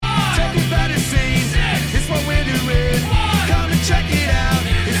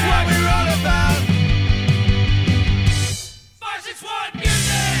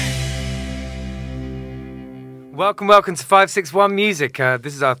Welcome to 561 Music.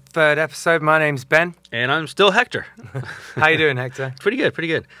 This is our third episode. My name's Ben. And I'm still Hector. How you doing, Hector? Pretty good.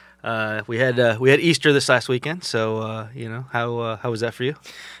 We had Easter this last weekend, so how was that for you?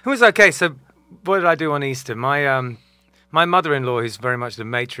 It was okay. So, what did I do on Easter? My mother-in-law, who's very much the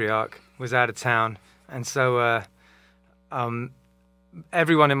matriarch, was out of town, and so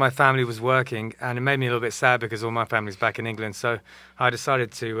everyone in my family was working, and it made me a little bit sad because all my family's back in England. So I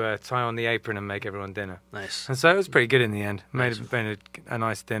decided to tie on the apron and make everyone dinner. Nice. And so it was pretty good in the end. Made a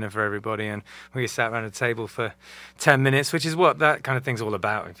nice dinner for everybody, and we sat around a table for 10 minutes, which is what that kind of thing's all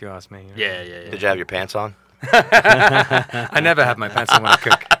about, if you ask me. Yeah. Did you have your pants on? I never have my pants on when I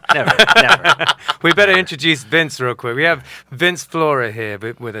cook. Never. We better introduce Vince real quick. We have Vince Flora here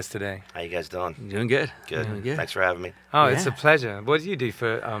with us today. How you guys doing? Doing good. Good. Doing good. Thanks for having me. Oh, It's Yeah. a pleasure. What do you do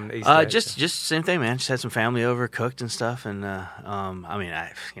for Easter? Just same thing, man. Just had some family over, cooked and stuff, and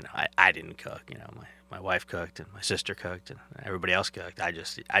I didn't cook. You know, my wife cooked and my sister cooked and everybody else cooked. I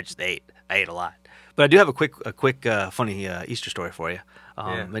just ate. I ate a lot. But I do have a quick funny Easter story for you.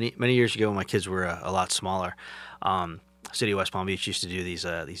 Yeah. Many years ago, when my kids were a lot smaller, City of West Palm Beach used to do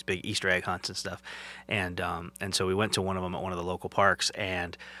these big Easter egg hunts and stuff, and so we went to one of them at one of the local parks,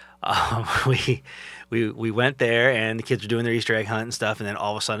 and we went there, and the kids were doing their Easter egg hunt and stuff, and then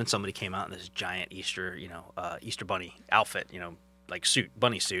all of a sudden somebody came out in this giant Easter bunny outfit, like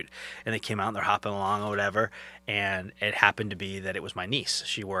bunny suit, and they came out and they're hopping along or whatever, and it happened to be that it was my niece.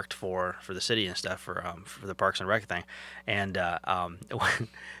 She worked for the city and stuff for the Parks and Rec thing, and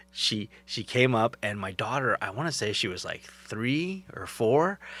she came up, and my daughter, I want to say she was like 3 or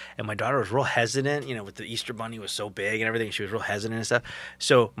 4, and my daughter was real hesitant, with the Easter bunny was so big and everything. She was real hesitant and stuff.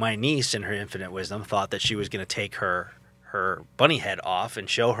 So my niece, in her infinite wisdom, thought that she was going to take her bunny head off and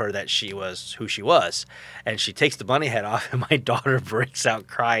show her that she was who she was. And she takes the bunny head off, and my daughter breaks out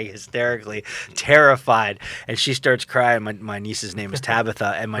crying hysterically, terrified. And she starts crying. My niece's name is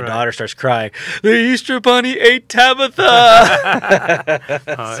Tabitha, and my daughter starts crying, "The Easter bunny ate Tabitha!"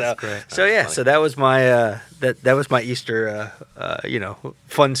 That's great. So that was my that was my Easter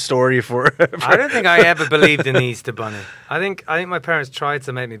fun story for I don't think I ever believed in the Easter bunny. I think my parents tried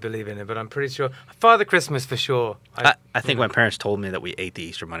to make me believe in it, but I'm pretty sure Father Christmas for sure. I think my parents told me that we ate the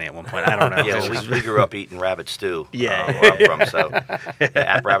Easter bunny at one point. I don't know. Yeah, we grew up eating rabbit stew. Yeah. Where I'm from, so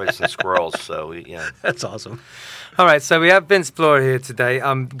rabbits and squirrels. So That's awesome. All right, so we have Vince Flora here today.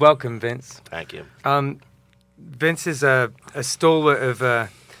 Welcome, Vince. Thank you. Vince is a stalwart of the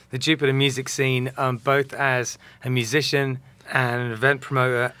Jupiter music scene, both as a musician and an event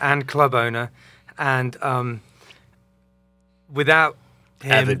promoter and club owner, and without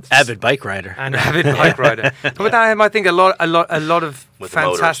him, Avid bike rider. and avid bike rider. But without him, I think a lot of With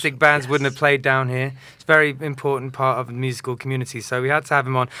fantastic motors. bands wouldn't have played down here. It's a very important part of the musical community, so we had to have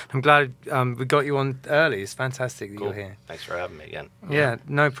him on. I'm glad we got you on early. It's fantastic that Cool. you're here. Thanks for having me again. Yeah,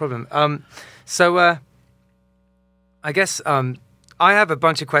 no problem. So I guess I have a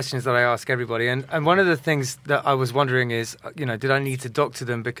bunch of questions that I ask everybody, and one of the things that I was wondering is, did I need to doctor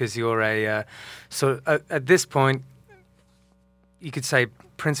them because you're at this point, you could say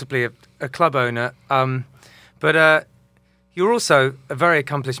principally a club owner, but you're also a very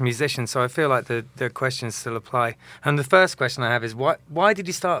accomplished musician, so I feel like the questions still apply. And the first question I have is, why did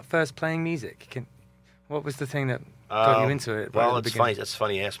you start first playing music? What was the thing that got you into it? Well, it's funny. That's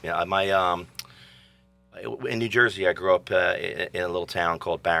funny you asked me. In New Jersey, I grew up in a little town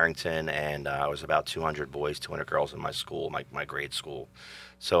called Barrington, and I was about 200 boys, 200 girls in my school, my grade school.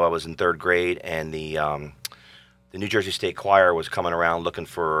 So I was in 3rd grade, and the New Jersey State Choir was coming around looking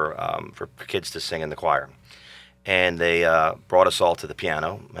for kids to sing in the choir. And they brought us all to the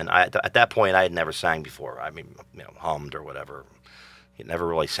piano. And at that point, I had never sang before. I mean, hummed or whatever. Never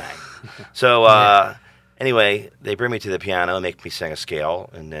really sang. So anyway, they bring me to the piano and make me sing a scale,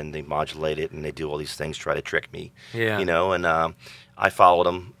 and then they modulate it, and they do all these things, try to trick me. Yeah. And I followed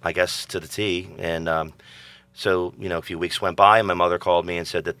them, I guess, to the T. And so, a few weeks went by, and my mother called me and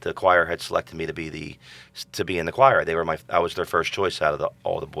said that the choir had selected me to be in the choir. I was their first choice out of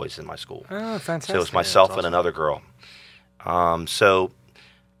all the boys in my school. Oh, fantastic. So it was myself and another girl. So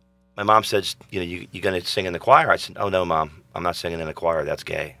my mom said, you going to sing in the choir? I said, "Oh, no, Mom, I'm not singing in the choir. That's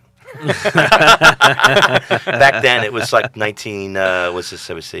gay." Back then, it was like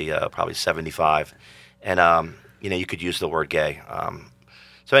probably 75. And, you could use the word gay.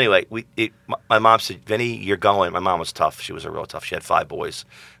 So anyway, my mom said, "Vinny, you're going." My mom was tough. She was real tough. She had 5 boys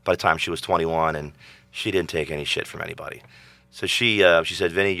by the time she was 21, and she didn't take any shit from anybody. So she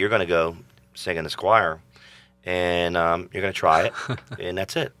said, "Vinny, you're going to go sing in this choir, and you're going to try it, and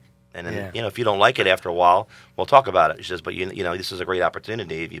that's it." And then, Yeah. you know, if you don't like it after a while, we'll talk about it. She says, but you know, this is a great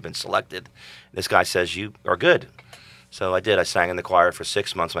opportunity if you've been selected. This guy says you are good. So I did. I sang in the choir for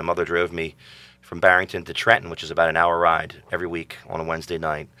 6 months. My mother drove me from Barrington to Trenton, which is about an hour ride every week on a Wednesday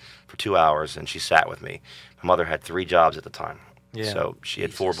night for 2 hours, and she sat with me. My mother had 3 jobs at the time. Yeah. So she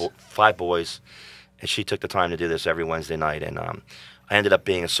had Jesus. 5 boys, and she took the time to do this every Wednesday night. And I ended up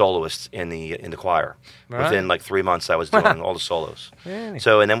being a soloist in the choir. Right. Within like 3 months, I was doing all the solos. Really?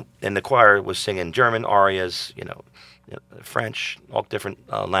 So and the choir was singing German arias, you know, French, all different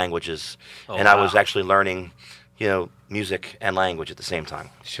languages, Oh, and I was wow. actually learning, you know, music and language at the same time.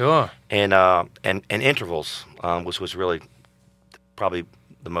 Sure. And intervals was really probably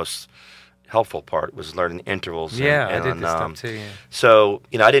the most helpful part, was learning intervals. Yeah, and, I did this and, stuff too. Yeah. So,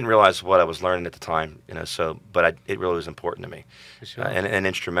 you know, I didn't realize what I was learning at the time, you know, but it really was important to me, For sure. and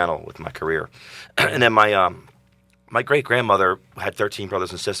instrumental with my career. And then my great-grandmother had 13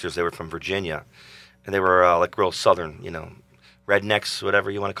 brothers and sisters. They were from Virginia, and they were like real southern, you know, rednecks,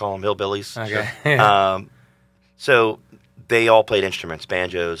 whatever you want to call them, hillbillies. Okay. So they all played instruments,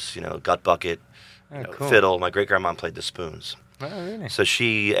 banjos, you know, gut bucket, Oh, cool. fiddle. My great-grandma played the spoons. Oh, really? So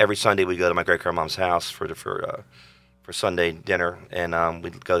every Sunday we'd go to my great-grandma's house for Sunday dinner, and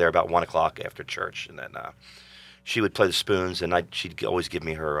we'd go there about 1 o'clock after church, and then she would play the spoons, and she'd always give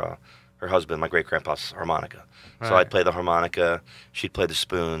me her husband, my great-grandpa's harmonica. So Right. I'd play the harmonica, she'd play the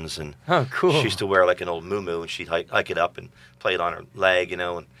spoons, and Oh, cool. she used to wear like an old muumuu, and she'd hike it up and play it on her leg, you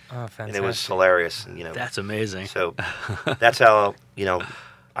know, and Oh, fantastic. it was hilarious, and you know. That's amazing. So that's how, you know,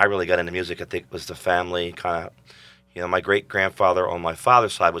 I really got into music. I think was the family kind of, you know, my great grandfather on my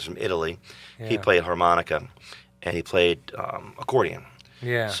father's side was from Italy. He Yeah. played harmonica, and he played accordion.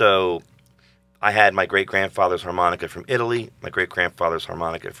 Yeah. So I had my great grandfather's harmonica from Italy, my great grandfather's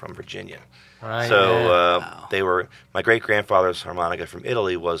harmonica from Virginia. Right. So yeah. Wow. they were, my great grandfather's harmonica from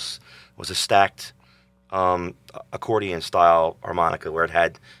Italy was a stacked accordion style harmonica where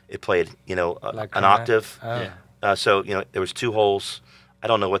it played, you know, Like an chromatic? octave. Oh. Yeah. So, you know, there was 2 holes. I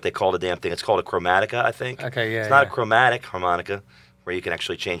don't know what they call the damn thing. It's called a chromatica, I think. Okay, yeah, It's not yeah. a chromatic harmonica where you can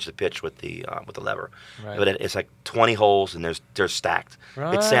actually change the pitch with the lever. Right. But it's like 20 holes, and they're stacked.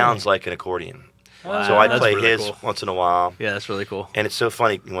 Right. It sounds like an accordion. Wow, So I'd that's play really his cool. once in a while. Yeah, that's really cool. And it's so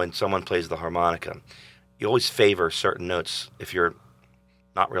funny when someone plays the harmonica. You always favor certain notes if you're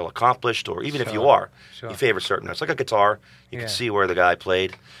not real accomplished, or even if you Sure, are. sure. You favor certain notes. Like a guitar, you Yeah. can see where the guy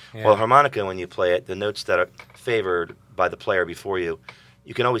played. Yeah. Well, harmonica, when you play it, the notes that are favored by the player before you,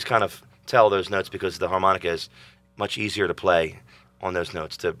 you can always kind of tell those notes because the harmonica is much easier to play on those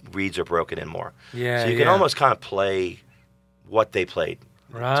notes. The reeds are broken in more. Yeah, So you can yeah. almost kind of play what they played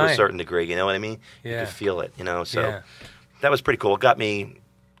to a Right. certain degree. You know what I mean? You Yeah. can feel it, you know? So Yeah. that was pretty cool. It got me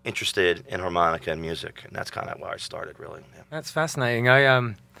interested in harmonica and music, and that's kind of where I started, really. Yeah. That's fascinating.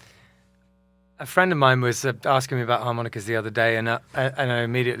 A friend of mine was asking me about harmonicas the other day, and I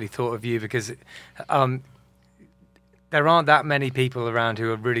immediately thought of you because there aren't that many people around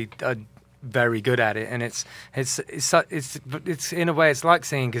who are really very good at it, and it's in a way it's like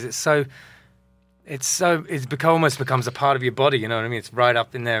singing because almost becomes a part of your body. You know what I mean? It's right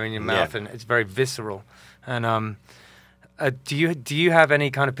up in there in your mouth, Yeah. and it's very visceral. And do you have any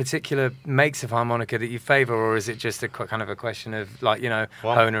kind of particular makes of harmonica that you favor, or is it just kind of a question of like, you know,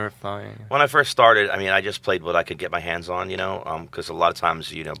 Well, Hohner or Flying? When I first started, I mean, I just played what I could get my hands on, you know, because a lot of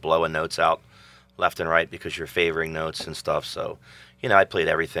times, you know, blowing notes out left and right because you're favoring notes and stuff. So, you know, I played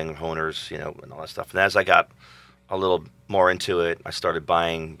everything, Honers, you know, and all that stuff. And as I got a little more into it, I started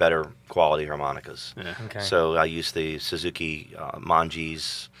buying better quality harmonicas. Yeah. Okay. So I used the Suzuki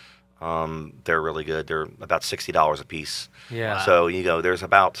Manjis. They're really good. They're about $60 a piece. Yeah. Wow. So you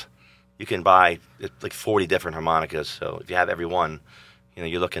can buy like 40 different harmonicas. So if you have every one, you know,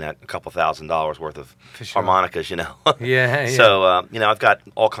 you're looking at a couple $1,000s worth of For sure. harmonicas, you know. Yeah, yeah. So, you know, I've got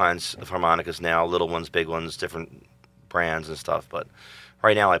all kinds of harmonicas now, little ones, big ones, different brands and stuff. But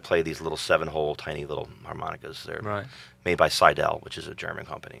right now I play these little 7-hole, tiny little harmonicas. They're Right. made by Seidel, which is a German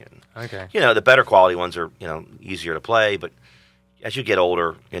company. And, Okay. you know, the better quality ones are, you know, easier to play. But as you get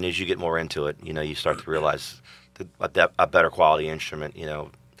older and as you get more into it, you know, you start to realize that a better quality instrument, you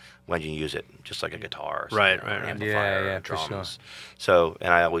know, when you use it, just like a guitar, or Right, something, right, or an right. amplifier, Yeah, or for sure. drums. So,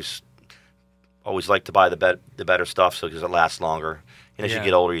 and I always like to buy the better stuff, so because it lasts longer. And as Yeah. you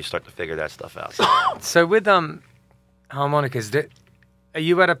get older, you start to figure that stuff out. So with harmonicas, are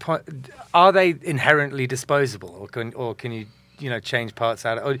you at a point? Are they inherently disposable, or can you know change parts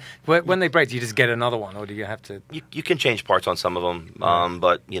out? Or when they break, do you just get another one, or do you have to? You can change parts on some of them,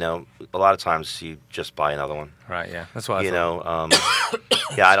 but you know, a lot of times you just buy another one. Right. Yeah. That's what I You thought. know,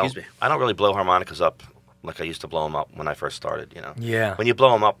 yeah, Excuse me. I don't really blow harmonicas up like I used to blow them up when I first started. Yeah. When you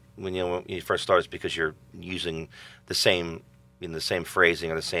blow them up when you first start, it's because you're using the same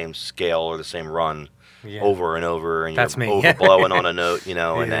phrasing or the same scale or the same run over and over, and That's you're me. overblowing on a note,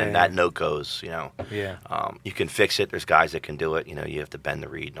 and then Yeah. that note goes, Yeah. You can fix it. There's guys that can do it. You have to bend the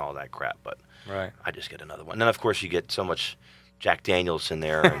reed and all that crap, but Right. I just get another one. And then of course you get so much Jack Daniels in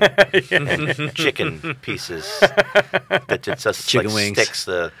there and chicken pieces that it just Chicken wings. sticks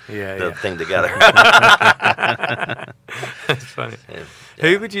the thing together. That's funny. Yeah.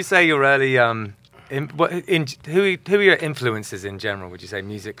 Who would you say your early who are your influences in general? Would you say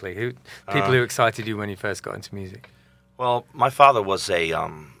musically? People who excited you when you first got into music? Well, my father was a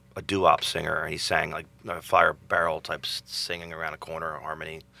doo-wop singer, and he sang like fire barrel type singing around a corner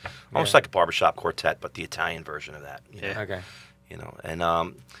harmony, almost like a barbershop quartet, but the Italian version of that. Okay.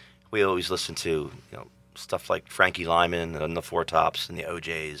 And we always listened to stuff like Frankie Lyman and the Four Tops and the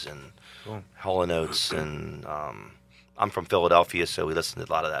OJs and Hall & Oates, and I'm from Philadelphia, so we listened to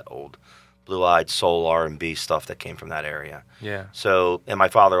a lot of that old blue-eyed soul R&B stuff that came from that area. Yeah. So, and my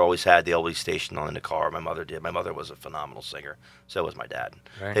father always had the oldie station on in the car. My mother did. My mother was a phenomenal singer. So was my dad.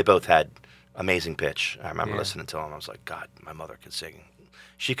 Right. They both had amazing pitch. I remember Yeah. listening to them. I was like, God, my mother could sing.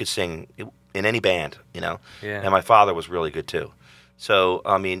 She could sing in any band, Yeah. And my father was really good too. So,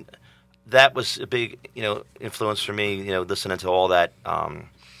 I mean, that was a big, influence for me, listening to all that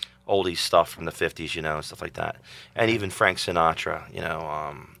oldie stuff from the 50s, and stuff like that. And even Frank Sinatra,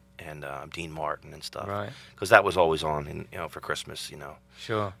 and Dean Martin and stuff. Right. Because that was always on, for Christmas,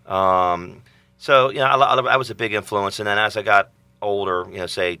 Sure. So, I was a big influence. And then as I got older,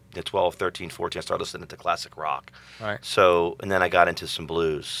 say 12, 13, 14, I started listening to classic rock. Right. So, and then I got into some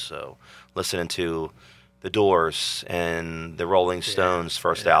blues. So, listening to The Doors and the Rolling Stones'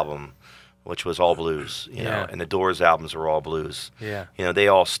 first album, which was all blues, Yeah. and the Doors albums were all blues. Yeah. They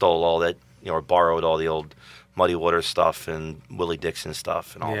all stole all that, or borrowed all the old Muddy Waters stuff and Willie Dixon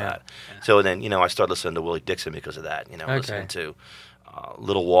stuff and all Yeah. that. So then, I started listening to Willie Dixon because of that, listening to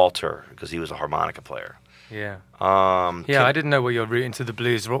Little Walter because he was a harmonica player. Yeah. Um, Yeah, I didn't know what your route into the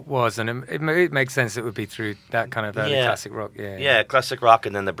blues was, and it makes sense it would be through that kind of early classic rock. Yeah. Yeah, classic rock,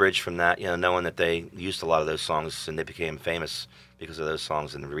 and then the bridge from that, knowing that they used a lot of those songs and they became famous because of those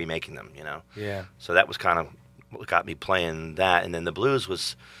songs and remaking them, Yeah. So that was kind of what got me playing that, and then the blues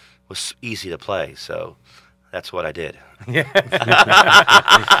was easy to play, so that's what I did. Yeah.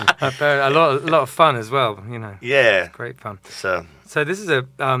 A lot of fun as well. Yeah. Great fun. So this is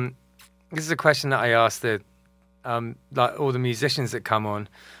a question that I ask the like all the musicians that come on,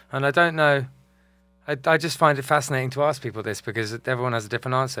 and I don't know. I just find it fascinating to ask people this because everyone has a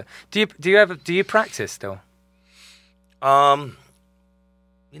different answer. Do you practice still?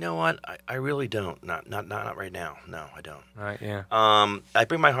 You know what? I really don't. Not right now. No, I don't. Right. Yeah. I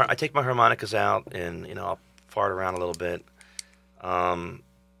take my harmonicas out and I'll fart around a little bit.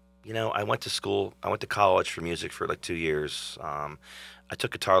 I went to school. I went to college for music for like 2 years. I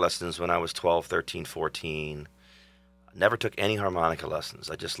took guitar lessons when I was 12, 13, 14. Never took any harmonica lessons.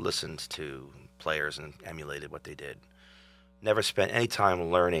 I just listened to players and emulated what they did. Never spent any time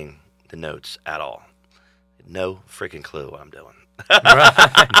learning the notes at all. No freaking clue what I'm doing.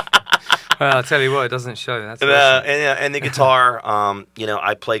 Right. Well, I'll tell you what, it doesn't show. That's awesome. And the guitar,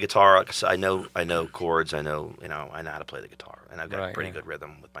 I play guitar. 'Cause I know chords. I know how to play the guitar, and I've got pretty good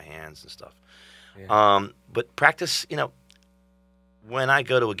rhythm with my hands and stuff. Yeah. But practice, when I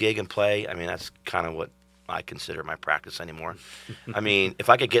go to a gig and play, I mean, that's kind of what I consider my practice anymore. I mean, if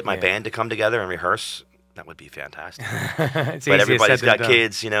I could get my band to come together and rehearse, that would be fantastic. It's But easier everybody's said than got done.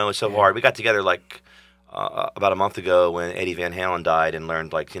 kids, it's so hard. We got together like about a month ago when Eddie Van Halen died and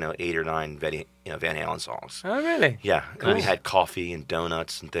learned like 8 or 9 Van Halen songs. Oh, really? Yeah, and we had coffee and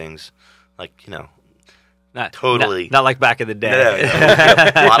donuts and things, like Not Totally. Not like back in the day.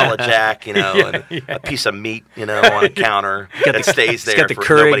 a bottle of Jack, and a piece of meat, on a counter that stays there. Got the for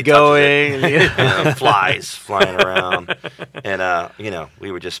curry nobody touches it. going. Flies flying around, and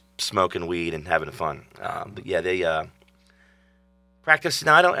we were just smoking weed and having fun. But yeah, they practice.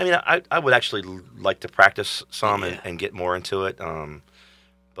 Now I would actually like to practice some and get more into it.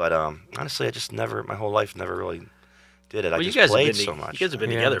 But honestly, I just never, my whole life, never really did it. Well, I just played so much. You guys have been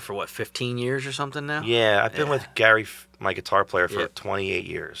together for what, 15 years or something now? Yeah, I've been with Gary, my guitar player, for 28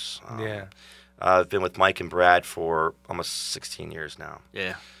 years. I've been with Mike and Brad for almost 16 years now.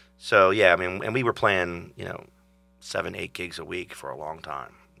 Yeah. So yeah, and we were playing, 7, 8 gigs a week for a long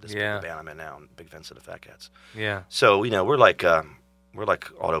time. This band I'm in now, Big Vince and the Fat Cats. Yeah. So we're like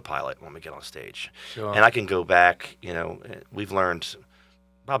autopilot when we get on stage. Sure. And I can go back. We've learned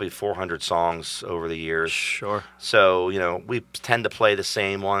probably 400 songs over the years. Sure. So we tend to play the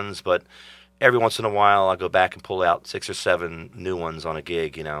same ones, but every once in a while, I'll go back and pull out 6 or 7 new ones on a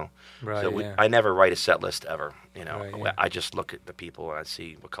gig, you know. Right. So Yeah. I never write a set list ever, you know. Right, yeah. I just look at the people and I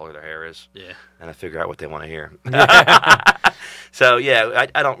see what color their hair is, Yeah. and I figure out what they want to hear. So yeah,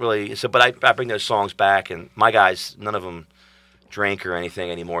 I don't really. So, but I bring those songs back, and my guys, none of them drink or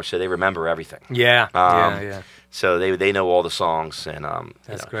anything anymore, so they remember everything. Yeah. Yeah. So they know all the songs, and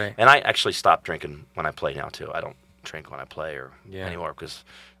That's great. And I actually stopped drinking when I play now too. I don't drink when I play or Yeah. anymore because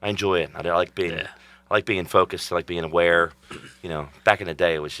I enjoy it. I like being. Yeah. I like being focused. I like being aware. You know, back in the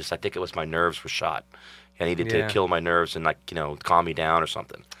day, it was just I think it was my nerves were shot. I needed to Yeah. kill my nerves and calm me down or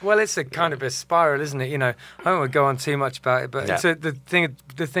something. Well, it's a kind of a spiral, isn't it? You know, I don't want to go on too much about it, but Yeah.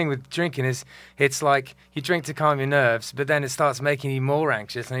 the thing with drinking is it's like you drink to calm your nerves, but then it starts making you more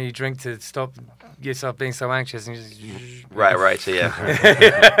anxious, and you drink to stop yourself being so anxious. And you just, Right. So yeah.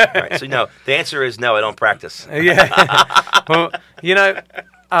 Right. So no, the answer is no. I don't practice. Yeah. Well, you know,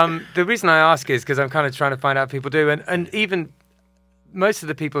 the reason I ask is because I'm kind of trying to find out if people do, and even most of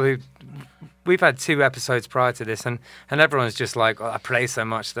the people who. We've had 2 episodes prior to this, and everyone's just like, I play so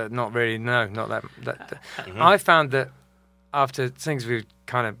much that not really, no, not that. Mm-hmm. I found that after things we've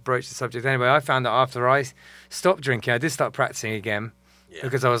kind of broached the subject anyway, I found that after I stopped drinking, I did start practicing again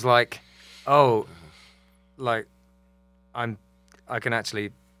because I was like, oh, like I can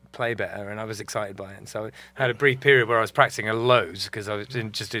actually play better, and I was excited by it. And so I had a brief period where I was practicing loads because I was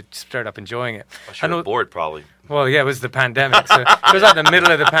just straight up enjoying it. I was bored probably. Well, yeah, it was the pandemic. So it was like the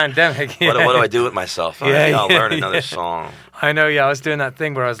middle of the pandemic. What do I do with myself? I'll learn another song. I know, yeah. I was doing that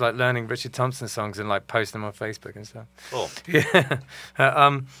thing where I was like learning Richard Thompson songs and like posting them on Facebook and stuff. Cool. Yeah.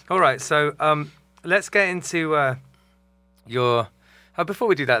 All right. So let's get into your. Before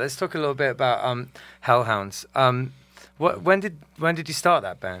we do that, let's talk a little bit about Hellhounds. When did you start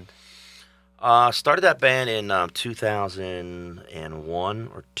that band? Started that band in 2001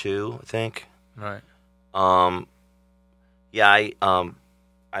 or 2, I think. Right. I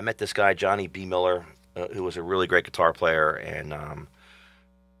met this guy Johnny B. Miller, who was a really great guitar player, and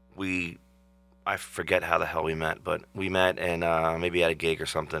I forget how the hell we met, but we met and maybe at a gig or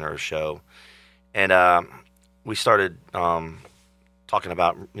something or a show, and we started talking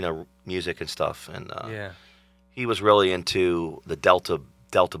about music and stuff, and he was really into the Delta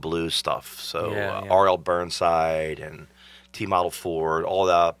blues stuff, so R.L. Burnside and T Model Ford, all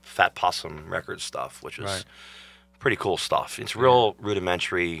that Fat Possum record stuff, which was pretty cool stuff. It's real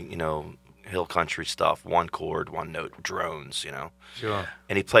rudimentary, hill country stuff, 1 chord, 1 note, drones, Sure.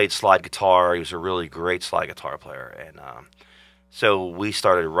 And he played slide guitar. He was a really great slide guitar player, and so we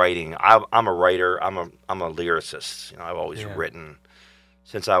started writing. I'm a writer. I'm a lyricist. I've always written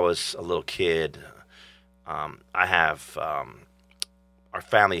since I was a little kid. I have our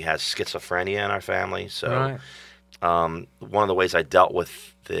family has schizophrenia in our family, so one of the ways I dealt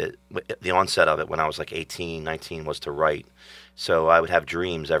with the onset of it when I was like 18, 19 was to write. So I would have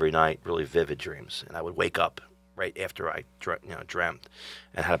dreams every night, really vivid dreams, and I would wake up right after I dreamt,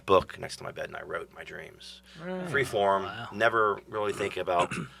 and had a book next to my bed, and I wrote my dreams. Free form, never really think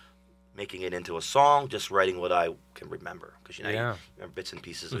about making it into a song, just writing what I can remember, because you remember bits and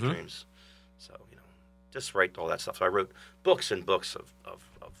pieces of dreams. So just write all that stuff. So I wrote books and books of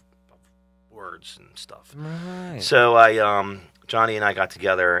words and stuff. Right. So Johnny and I got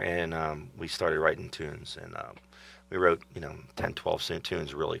together and we started writing tunes, and we wrote 10, 12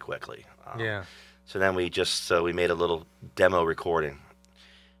 tunes really quickly. So then we made a little demo recording,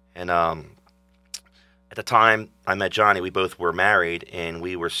 and at the time I met Johnny, we both were married, and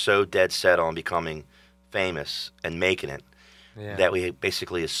we were so dead set on becoming famous and making it that we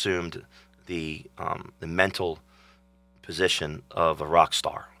basically assumed the mental position of a rock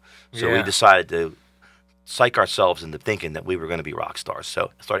star. So we decided to psych ourselves into thinking that we were going to be rock stars.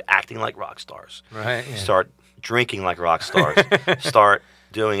 So started acting like rock stars. Right. Yeah. Start drinking like rock stars. Start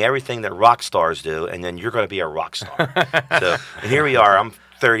doing everything that rock stars do, and then you're going to be a rock star. So and here we are. I'm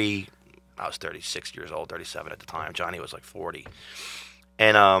 30. I was 36 years old, 37 at the time. Johnny was like 40.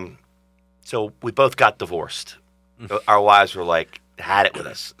 And so we both got divorced. Our wives were like, had it with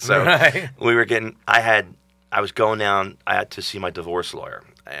us. So we were getting, I was going down, I had to see my divorce lawyer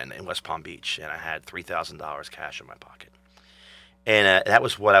in West Palm Beach, and I had $3,000 cash in my pocket. And that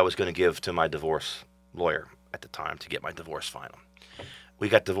was what I was going to give to my divorce lawyer at the time to get my divorce final. I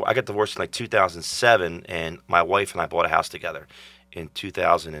got divorced in like 2007, and my wife and I bought a house together in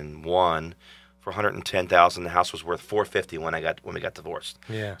 2001 for $110,000. The house was worth $450 when we got divorced.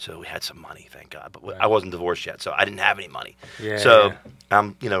 Yeah. So we had some money, thank God. But I wasn't divorced yet, so I didn't have any money. So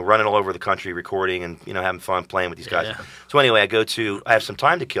I'm running all over the country recording and having fun playing with these guys. Yeah. So anyway, I have some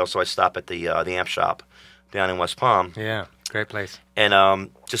time to kill, so I stop at the amp shop down in West Palm. Yeah. Great place.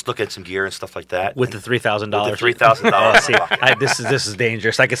 And just look at some gear and stuff like that. With the $3,000. With the $3,000. See, this is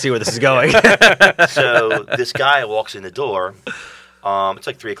dangerous. I can see where this is going. So this guy walks in the door. It's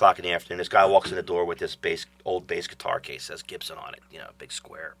like 3 o'clock in the afternoon. This guy walks in the door with this old bass guitar case. Says Gibson on it. Big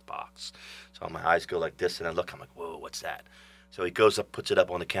square box. So my eyes go like this, and I look. I'm like, whoa, what's that? So he goes up, puts it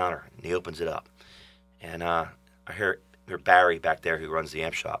up on the counter, and he opens it up. And I hear Barry back there who runs the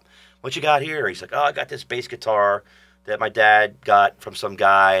amp shop. What you got here? He's like, oh, I got this bass guitar that my dad got from some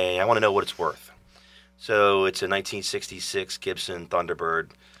guy. I want to know what it's worth. So it's a 1966 Gibson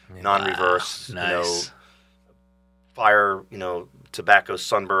Thunderbird, non-reverse, nice. Fire, tobacco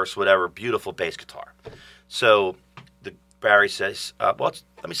sunburst, whatever, beautiful bass guitar. So Barry says, let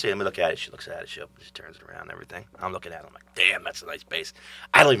me see, let me look at it. She looks at it, she turns it around and everything. I'm looking at it, I'm like, damn, that's a nice bass.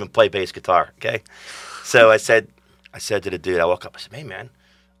 I don't even play bass guitar, okay? So I said to the dude, I walk up, I said, hey man,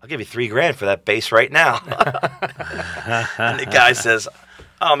 I'll give you $3,000 for that bass right now. And the guy says,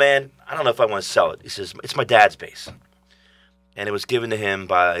 oh man, I don't know if I want to sell it. He says, it's my dad's bass. And it was given to him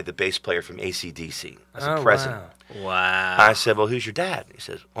by the bass player from AC/DC as a present. Wow. I said, well, who's your dad? He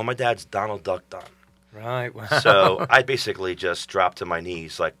says, well, my dad's Donald Duck Dunn. Right. Wow. So I basically just dropped to my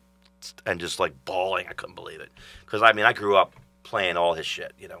knees and just bawling. I couldn't believe it. Because, I grew up playing all his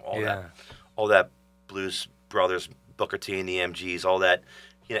shit, all that Blues Brothers, Booker T and the MGs, all that,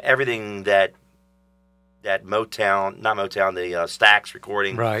 everything that Motown, not Motown, the Stax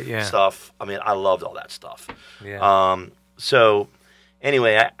recording stuff. I loved all that stuff. Yeah. So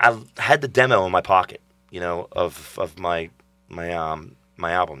anyway, I had the demo in my pocket, of my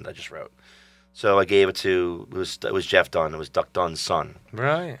album that I just wrote. So I gave it to it was Jeff Dunn. It was Duck Dunn's son,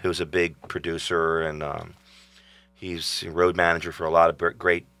 right? Who was a big producer, and he's a road manager for a lot of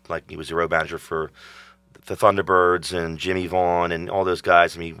great. He was a road manager for the Thunderbirds and Jimmy Vaughn and all those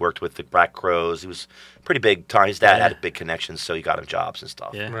guys. He worked with the Black Crowes. He was pretty big time. His dad had a big connection, so he got him jobs and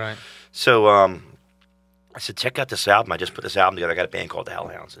stuff. Yeah. Right. So I said, check out this album. I just put this album together. I got a band called the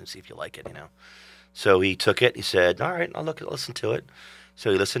Hellhounds, and see if you like it. So he took it. He said, all right, I'll listen to it.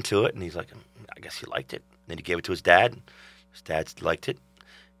 So he listened to it, and he's like, I guess he liked it. Then he gave it to his dad. His dad liked it.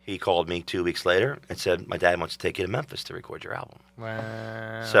 He called me 2 weeks later and said, my dad wants to take you to Memphis to record your album.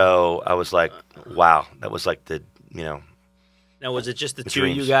 Wow. So I was like, wow. That was like the, Now, was it just the two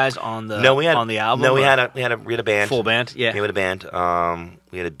dreams. of you guys on the on the album? No, we had a band. Full band? Yeah. We had a band.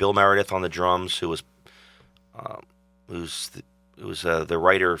 We had Bill Meredith on the drums, who was the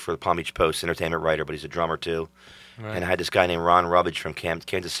writer for the Palm Beach Post, entertainment writer, but he's a drummer too. Right. And I had this guy named Ron Rubbage from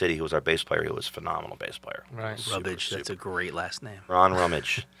Kansas City, who was our bass player. He was a phenomenal bass player. Right. Rubbage, that's a great last name. Ron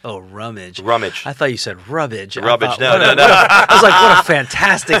Rummage. Oh, Rummage. Rummage. I thought you said Rubbage. Rubbage, no. I was like, what a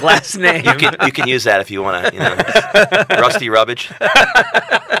fantastic last name. You can use that if you want to, Rusty Rubbage.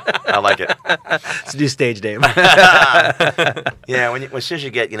 I like it. It's a new stage name. Yeah, as soon as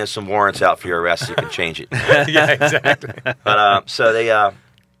you get, some warrants out for your arrest, you can change it. Yeah, exactly. But so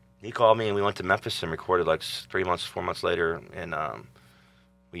he called me and we went to Memphis and recorded 4 months later, and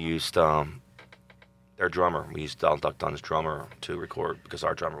we used their drummer. We used Duck Dunn's drummer to record because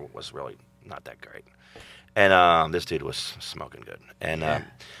our drummer was really not that great, and this dude was smoking good. And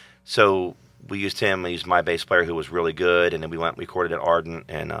so we used him. We used my bass player who was really good, and then we went recorded at Ardent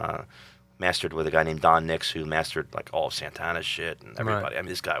and mastered with a guy named Don Nix who mastered all of Santana's shit and everybody. Right.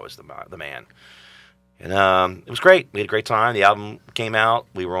 This guy was the man. And it was great. We had a great time. The album came out.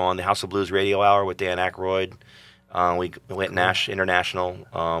 We were on the House of Blues Radio Hour with Dan Aykroyd. We went international.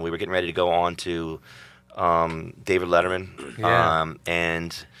 We were getting ready to go on to David Letterman. Yeah.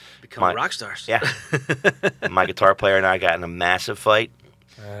 And become rock stars. Yeah. My guitar player and I got in a massive fight,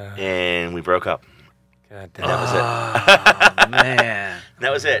 and we broke up. God And damn. that was it. Man.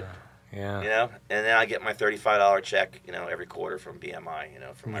 That was it. Yeah. And then I get my $35 check, every quarter from BMI,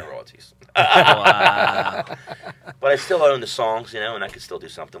 for my royalties. Wow. But I still own the songs, and I could still do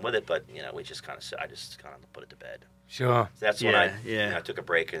something with it. But we just I just kind of put it to bed. Sure. So that's when Yeah. I took a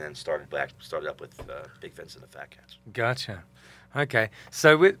break and then started up with Big Vince and the Fat Cats. Gotcha. Okay.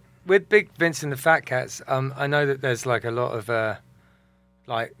 So with Big Vince and the Fat Cats, I know that there's a lot of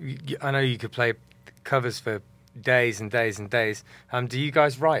I know you could play covers for days and days and days. Do you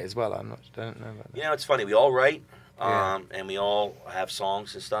guys write as well? Don't know about that. It's funny. We all write, Yeah. and we all have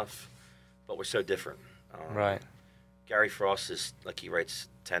songs and stuff, but we're so different. Right. Gary Frost is he writes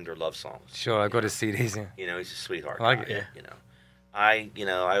tender love songs. Sure, I've got to see these. Yeah. He's a sweetheart. I like guy, it.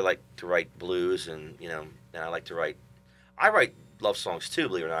 I like to write blues, and and I like to write. I write love songs too,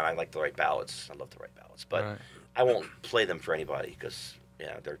 believe it or not. I like to write ballads. I love to write ballads, but Right. I won't play them for anybody because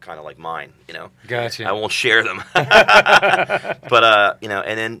they're kind of like mine. Gotcha. I won't share them. But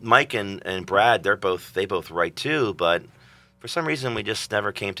and then Mike and Brad, they both write too, but for some reason we just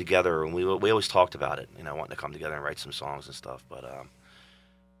never came together, and we always talked about it, wanting to come together and write some songs and stuff, but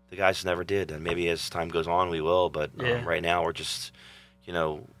the guys never did. And maybe as time goes on, we will. But right now, we're just,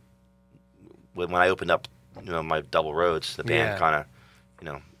 when I opened up, my Double Roads, the band kind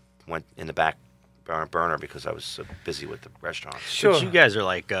of, went in the back burner because I was so busy with the restaurants. Sure. But you guys are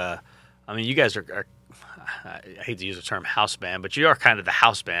like, you guys are, I hate to use the term house band, but you are kind of the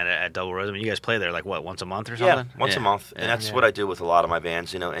house band at Double Roads. I mean, you guys play there like what, once a month or something? Yeah, once a month, and that's what I do with a lot of my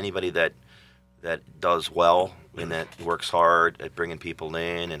bands. Anybody that does well and that works hard at bringing people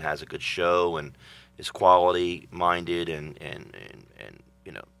in and has a good show and is quality minded and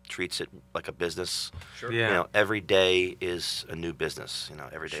treats it like a business. Sure. Yeah. Every day is a new business.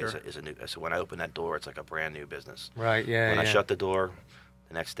 Every day is a new. So when I open that door, it's like a brand new business. Right. Yeah. When I shut the door,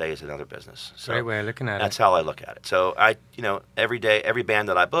 the next day is another business. So great way of looking at that's how I look at it. So every day, every band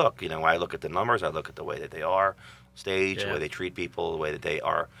that I book, I look at the numbers, I look at the way that they are stage, the way they treat people, the way that they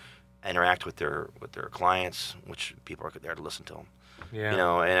are interact with their clients, which people are there to listen to them. Yeah. And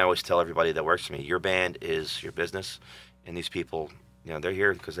I always tell everybody that works for me, your band is your business, and these people, they're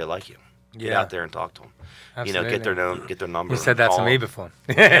here because they like you. Get out there and talk to them. Absolutely. Get their number. You said that to me before.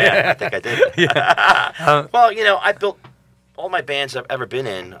 Yeah, I think I did. Well, I built all my bands I've ever been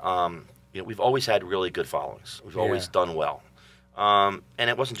in. We've always had really good followings. We've always done well, and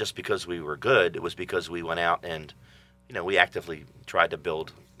it wasn't just because we were good. It was because we went out and, we actively tried to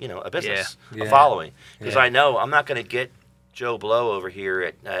build, a business, a following. Because I know I'm not going to get Joe Blow over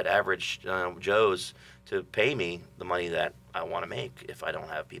here at Average Joe's to pay me the money that I want to make if I don't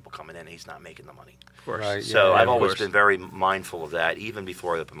have people coming in and he's not making the money. Of course. Right, So I've always been very mindful of that, even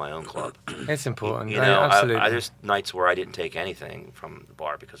before I opened my own club. It's important. Absolutely. There's nights where I didn't take anything from the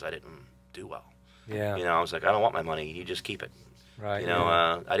bar because I didn't do well. Yeah. I was like, I don't want my money. You just keep it. Right.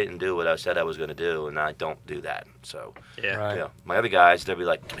 I didn't do what I said I was going to do, and I don't do that. So, Right. My other guys, they'll be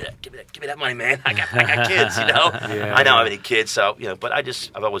like, give me that money, man. I got kids, Yeah. I know I have any kids, so but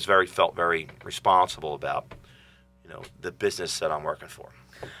I've always felt very responsible about, the business that I'm working for.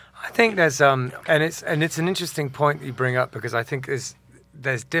 I think there's and it's an interesting point that you bring up, because I think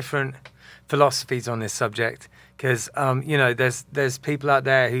there's different philosophies on this subject, because there's people out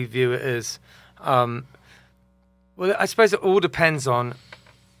there who view it as well, I suppose it all depends on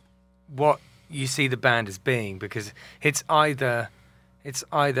what you see the band as being, because it's either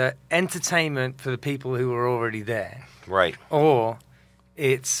entertainment for the people who are already there, Right. or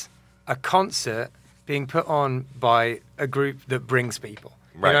it's a concert being put on by a group that brings people.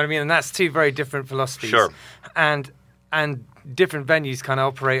 Right. You know what I mean? And that's two very different philosophies. Sure. And different venues kind of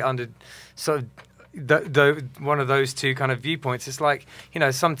operate under sort of one of those two kind of viewpoints. It's like,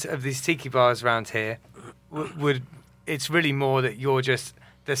 some of these tiki bars around here it's really more that you're just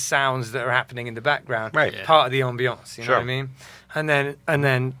the sounds that are happening in the background, right? Part of the ambiance. You know what I mean? And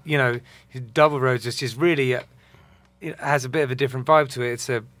then Double Roads is just really it has a bit of a different vibe to it.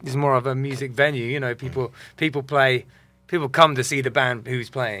 It's more of a music venue. People come to see the band who's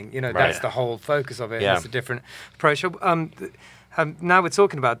playing. That's the whole focus of it. Yeah. It's a different approach. Now we're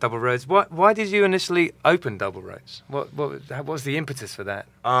talking about Double Roads. Why did you initially open Double Roads? What was the impetus for that?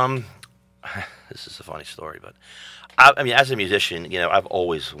 This is a funny story, but I mean, as a musician, I've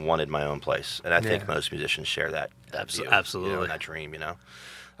always wanted my own place, and I think most musicians share that view, absolutely, that dream. I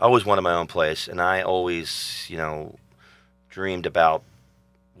always wanted my own place, and I always, dreamed about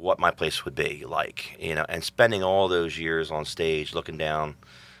what my place would be like, and spending all those years on stage, looking down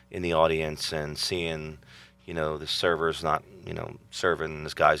in the audience and seeing, the servers not, serving.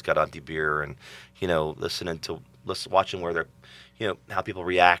 This guy's got empty beer, and watching where they're. How people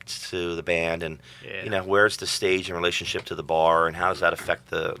react to the band, and where's the stage in relationship to the bar, and how does that affect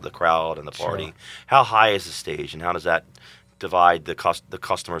the crowd and the party? Sure. How high is the stage, and how does that divide the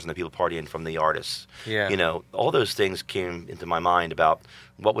customers and the people partying from the artists? Yeah. All those things came into my mind about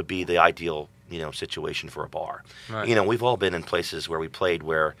what would be the ideal situation for a bar. Right. We've all been in places where we played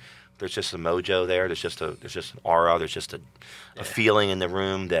where there's just a mojo there, there's just an aura, there's just a feeling in the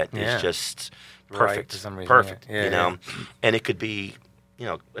room that is just perfect, perfect. Yeah. And it could be,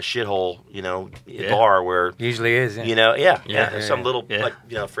 a shithole, bar where usually is. Some little, like,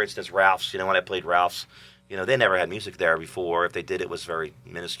 for instance, Ralph's. When I played Ralph's, they never had music there before. If they did, it was very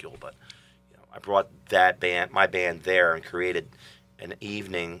minuscule. But I brought my band there, and created an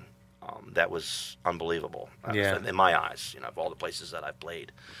evening that was unbelievable. In my eyes, of all the places that I've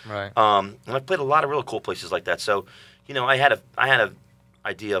played. Right. And I've played a lot of real cool places like that. So, I had a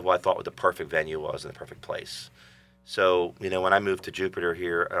idea of what I thought the perfect venue was and the perfect place. So, when I moved to Jupiter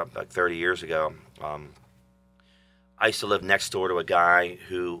here like 30 years ago, I used to live next door to a guy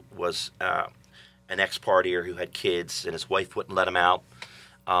who was an an ex-partier who had kids, and his wife wouldn't let him out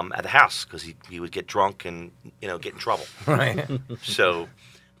at the house because he would get drunk and get in trouble. Right. So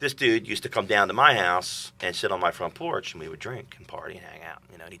this dude used to come down to my house and sit on my front porch, and we would drink and party and hang out.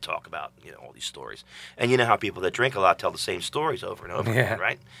 And he'd talk about all these stories. And you know how people that drink a lot tell the same stories over and over again,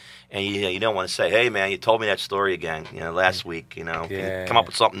 right? And you don't want to say, hey man, you told me that story again, last week, can you come up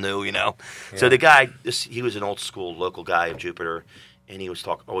with something new, So the guy, he was an old school local guy of Jupiter, and he was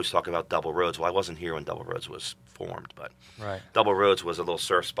always talking about Double Roads. Well, I wasn't here when Double Roads was formed, but Double Roads was a little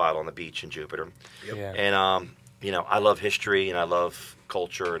surf spot on the beach in Jupiter. Yep. Yeah. And I love history, and I love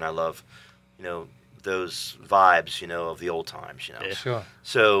culture, and I love those vibes of the old times. Yeah. Sure.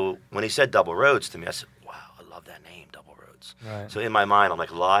 So when he said Double Roads to me, I said, wow, I love that name, Double Roads. Right. So in my mind, I'm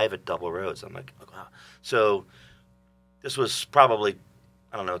like, live at Double Roads. I'm like, wow. So this was probably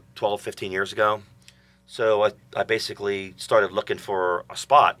 12, 15 years ago. So I basically started looking for a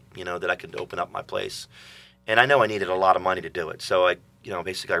spot that I could open up my place, and I know I needed a lot of money to do it. So I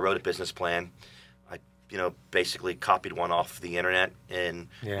basically I wrote a business plan. Basically copied one off the internet and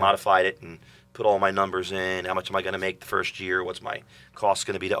modified it and put all my numbers in. How much am I going to make the first year? What's my cost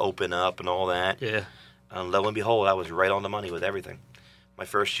going to be to open up and all that? Yeah. Lo and behold, I was right on the money with everything. My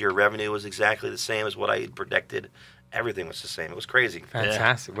first year revenue was exactly the same as what I had predicted. Everything was the same. It was crazy.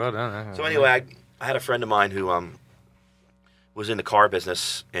 Fantastic. Well done. So anyway, I had a friend of mine who was in the car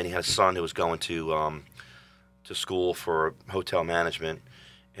business, and he had a son who was going to school for hotel management.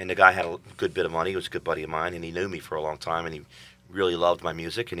 And the guy had a good bit of money. He was a good buddy of mine, and he knew me for a long time, and he really loved my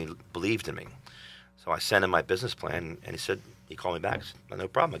music, and he believed in me. So I sent him my business plan, and he called me back. I said, no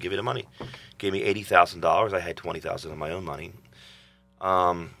problem, I'll give you the money. Gave me $80,000. I had $20,000 of my own money.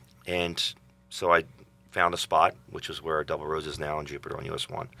 And so I found a spot, which is where Double Roads is now in Jupiter on US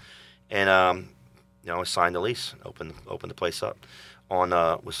 1. And, I signed the lease, opened the place up on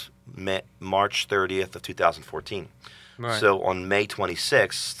was March 30th of 2014. Right. So on May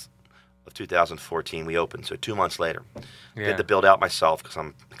 26th of 2014, we opened. So 2 months later, did the build out myself because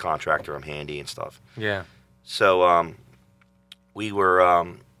I'm a contractor. I'm handy and stuff. Yeah. So we were a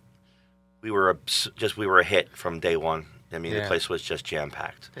hit from day one. I mean, the place was just jam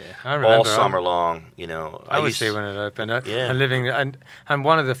packed. Yeah. I remember all summer long. I was here when it opened. And living and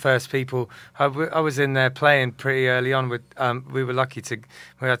one of the first people. I was in there playing pretty early on with. We were lucky to.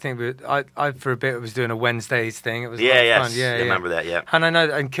 I think I for a bit was doing a Wednesdays thing. It was fun. Yeah, I remember that. Yeah. And I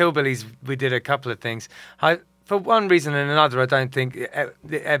know in Killbillies we did a couple of things. For one reason and another, I don't think it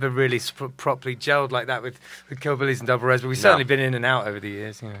ever really properly gelled like that with Killbillies and Double Roads, but we've certainly been in and out over the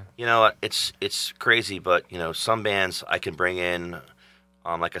years. It's crazy, but some bands I can bring in,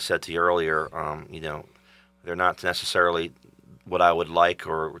 like I said to you earlier, they're not necessarily what I would like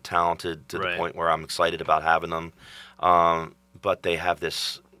or talented to the point where I'm excited about having them, but they have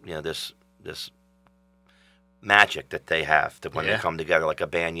this magic that they have when they come together. Like a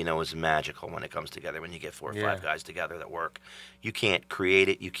band, is magical when it comes together. When you get 4 or 5 guys together that work, you can't create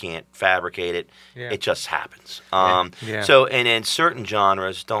it, you can't fabricate it. It just happens. So, and in certain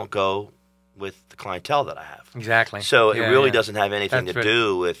genres, don't go with the clientele that I have. Exactly. So it really doesn't have anything to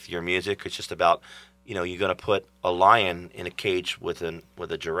do with your music. It's just about you're going to put a lion in a cage with a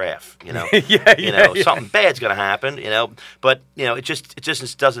giraffe. Something bad's going to happen. But it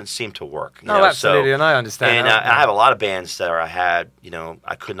just doesn't seem to work. Absolutely, and I understand. And I have a lot of bands that I had,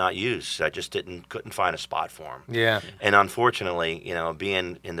 I could not use. I just couldn't find a spot for them. Yeah. And unfortunately,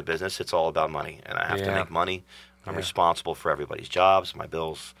 being in the business, it's all about money, and I have to make money. I'm responsible for everybody's jobs, my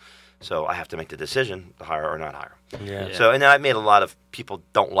bills. So I have to make the decision to hire or not hire. Yeah. So, and I made a lot of people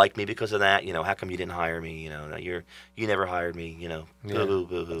don't like me because of that. How come you didn't hire me? You never hired me. Boo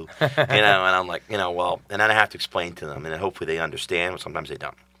hoo, hoo. And I'm like, well, and then I have to explain to them, and hopefully they understand. But sometimes they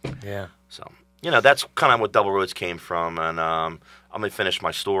don't. Yeah. So, that's kind of what Double Roads came from, and I'm gonna finish my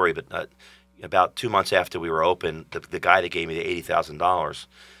story. But about 2 months after we were open, the guy that gave me the $80,000,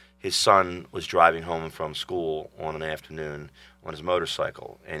 his son was driving home from school on an afternoon on his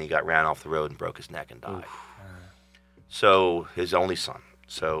motorcycle, and he got ran off the road and broke his neck and died. So his only son.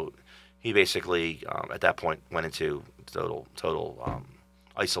 So he basically, at that point, went into total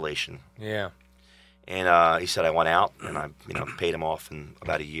isolation. Yeah. And he said, I went out, and I paid him off in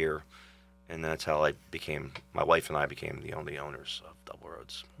about a year, and that's how my wife and I became the only owners of Double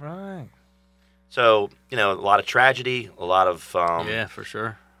Roads. Right. So, a lot of tragedy, a lot of... yeah, for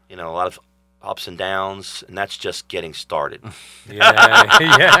sure. A lot of ups and downs, and that's just getting started.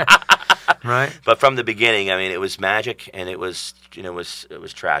 Yeah. Right. But from the beginning, I mean, it was magic, and it was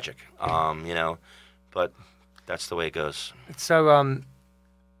tragic. But that's the way it goes. So,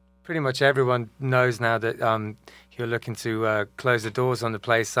 pretty much everyone knows now that you're looking to close the doors on the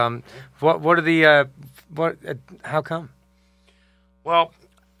place. What are the how come? Well,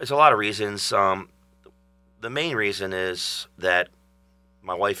 there's a lot of reasons. The main reason is that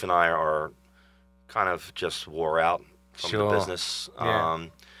my wife and I are kind of just wore out from Sure. the business. Yeah.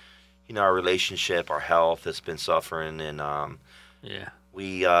 Our relationship, our health has been suffering, and Yeah.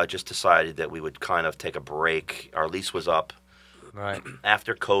 we just decided that we would kind of take a break. Our lease was up. Right.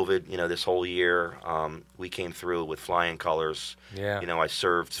 After COVID, this whole year, we came through with flying colors. Yeah. I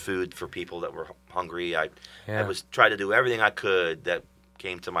served food for people that were hungry. I Yeah. was trying to do everything I could that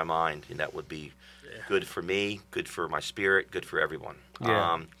came to my mind, and that would be good for me, good for my spirit, good for everyone.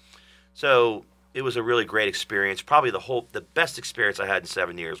 Yeah. So it was a really great experience. Probably the best experience I had in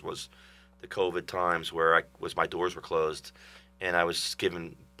 7 years was the COVID times where my doors were closed, and I was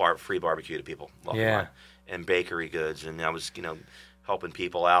giving free barbecue to people. Yeah. And bakery goods, and I was helping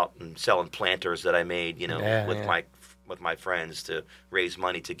people out and selling planters that I made with my friends to raise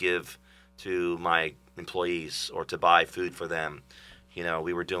money to give to my employees or to buy food for them.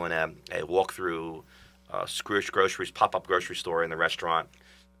 We were doing a walkthrough groceries pop-up grocery store in the restaurant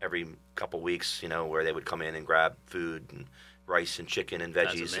every couple weeks, where they would come in and grab food and rice and chicken and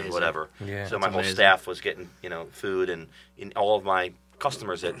veggies and whatever. Yeah. So my whole staff was getting food, and all of my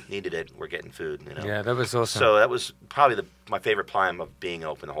customers that needed it were getting food. Yeah, that was awesome. So that was probably my favorite time of being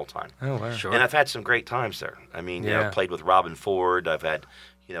open the whole time. Oh wow. Sure. And I've had some great times there. I mean, Yeah. played with Robin Ford. I've had,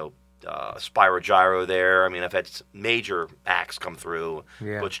 Spyro Gyro there. I mean, I've had major acts come through.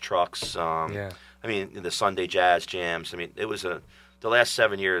 Yeah. Butch Trucks. Yeah. I mean, the Sunday Jazz Jams. I mean, it was the last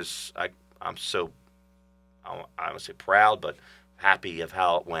 7 years. I'm so, I would say proud, but happy of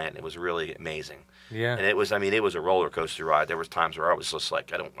how it went. It was really amazing. Yeah. And it was a roller coaster ride. There was times where I was just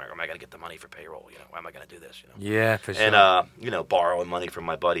like, where am I going to get the money for payroll? Why am I going to do this? Yeah, for sure. And borrowing money from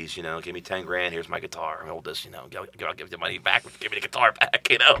my buddies. Give me 10 grand. Here's my guitar. Hold this. I'll give you the money back. Give me the guitar back.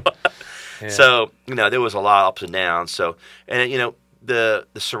 Yeah. So there was a lot of ups and downs. So the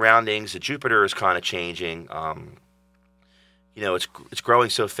surroundings. The Jupiter is kind of changing. It's growing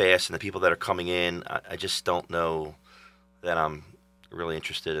so fast, and the people that are coming in, I just don't know that I'm really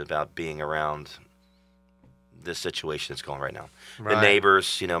interested about being around this situation that's going right now. Right. The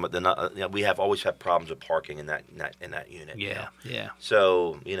neighbors, we have always had problems with parking in that unit. Yeah. Yeah.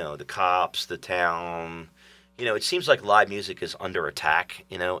 So the cops, the town. It seems like live music is under attack.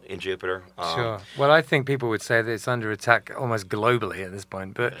 In Jupiter. Sure. Well, I think people would say that it's under attack almost globally at this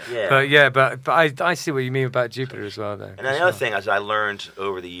point. But Yeah. but I see what you mean about Jupiter as well, though. And then the other thing, as I learned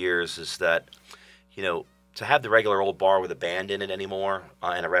over the years, is that to have the regular old bar with a band in it anymore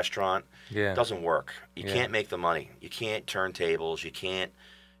in a restaurant doesn't work. You can't make the money. You can't turn tables. You can't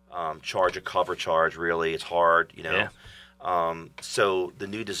charge a cover charge. Really, it's hard. Yeah. So the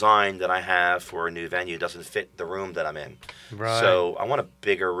new design that I have for a new venue doesn't fit the room that I'm in. Right. So I want a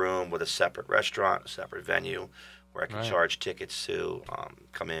bigger room with a separate restaurant, a separate venue, where I can charge tickets to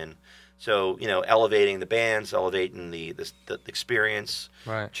come in. So elevating the bands, elevating the experience,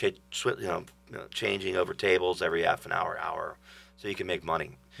 Right. Changing over tables every half an hour, so you can make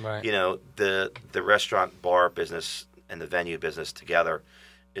money. Right. The restaurant bar business and the venue business together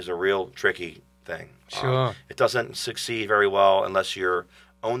is a real tricky thing. Sure. It doesn't succeed very well unless you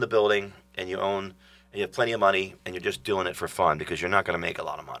own the building and you have plenty of money and you're just doing it for fun, because you're not going to make a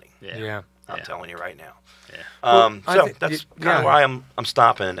lot of money. Yeah. I'm telling you right now. Yeah. Well, That's kind of why I'm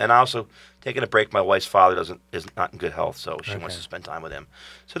stopping, and also taking a break. My wife's father is not in good health, so she wants to spend time with him.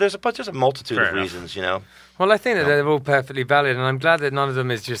 So there's a multitude Fair of enough. reasons, Well, I think that they're all perfectly valid, and I'm glad that none of them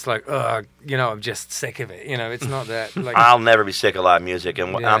is just like, I'm just sick of it. It's not that. Like, I'll never be sick of live music,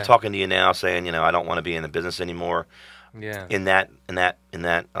 and Yeah. I'm talking to you now, saying I don't want to be in the business anymore. yeah. In that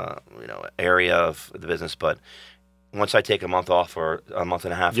area of the business, but once I take a month off or a month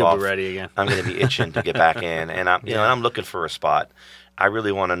and a half You'll off, be ready again. I'm going to be itching to get back in, and I'm looking for a spot. I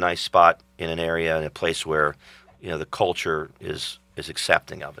really want a nice spot in an area, in a place where the culture is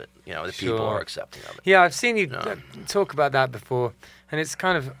accepting of it. The people Sure. are accepting of it. Yeah, I've seen you talk about that before, and it's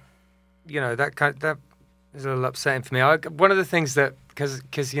kind of, that is a little upsetting for me. One of the things that, because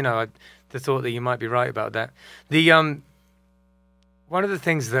the thought that you might be right about that. One of the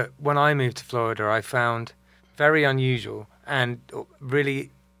things that when I moved to Florida, I found very unusual and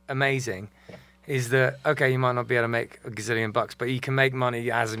really amazing is that, okay, you might not be able to make a gazillion bucks, but you can make money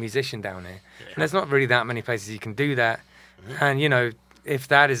as a musician down here. Yeah. And there's not really that many places you can do that. Mm-hmm. And, if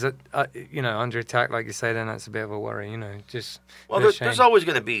that is, under attack, like you say, then that's a bit of a worry, just. Well, there's always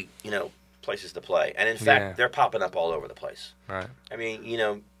going to be, places to play. And in fact, they're popping up all over the place. Right. I mean,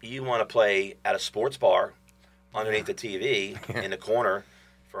 you want to play at a sports bar underneath the TV in the corner,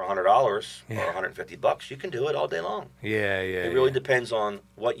 for $100 Yeah. or $150, you can do it all day long. Yeah, It really depends on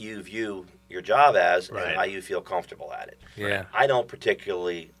what you view your job as and Right. how you feel comfortable at it. Yeah. I don't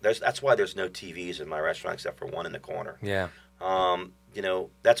particularly. That's why there's no TVs in my restaurant except for one in the corner. Yeah. You know,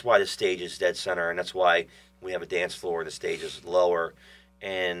 that's why the stage is dead center, and that's why we have a dance floor. The stage is lower,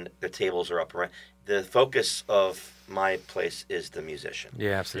 and the tables are up around. The focus of my place is the musician.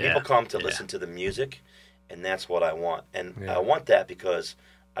 Yeah, absolutely. People come to Yeah. listen to the music, and that's what I want. And Yeah. I want that because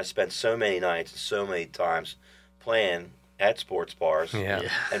I spent so many nights, so many times playing at sports bars Yeah.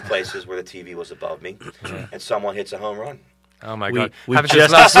 and places where the TV was above me, and someone hits a home run. Oh my We God. just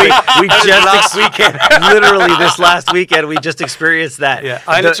Happened last week. we just last weekend, literally this last weekend, we just experienced that. Yeah,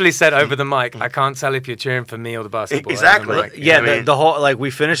 I The- literally said over the mic, I can't tell if you're cheering for me or the basketball. Exactly. Over the mic. Yeah, I mean- the whole like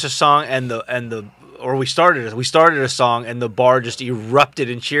we finished a song we started a song and the bar just erupted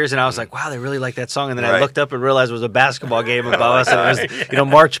in cheers and I was like, wow, they really like that song. And then I Right. looked up and realized it was a basketball game above us and it was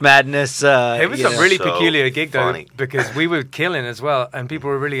March Madness. It was you a know. really So peculiar gig though, funny. because we were killing as well, and people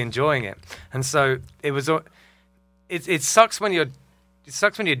were really enjoying it. And so it was. It sucks when you're. It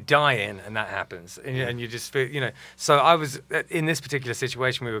sucks when you're dying and that happens, and you just feel, you know. So I was in this particular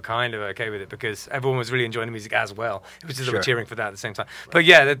situation. We were kind of okay with it because everyone was really enjoying the music as well. It was just they were Sure. cheering for that at the same time. But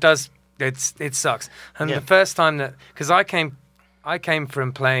yeah, it does. It sucks. And Yeah. the first time that, because I came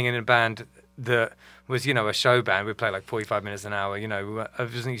from playing in a band that was, you know, a show band. We played like 45 minutes an hour. You know, I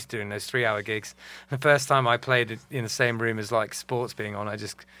wasn't used to doing those 3-hour gigs. And the first time I played in the same room as like sports being on, I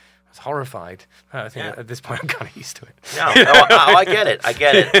was horrified. I think Yeah. at this point I'm kind of used to it. No, I get it. I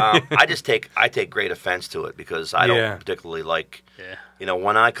get it. I take great offense to it because I Yeah. don't particularly like. Yeah. You know,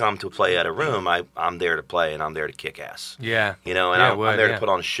 when I come to play at a room, I'm there to play and I'm there to kick ass. Yeah. You know, and Yeah, I'm word, there yeah. to put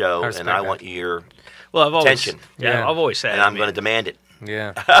on a show, I and respect I that. want your Well, I've always, attention. Yeah. I've always said, and I'm going to demand it.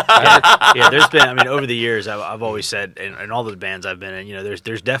 Yeah. yeah, there's been. I mean, over the years, I've always said, in all the bands I've been in, you know,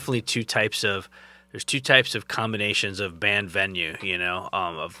 there's definitely two types of combinations of band venue, you know,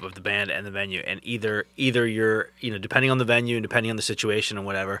 of the band and the venue, and either you're, you know, depending on the venue and depending on the situation and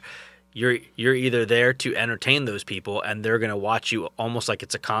whatever, you're either there to entertain those people and they're gonna watch you almost like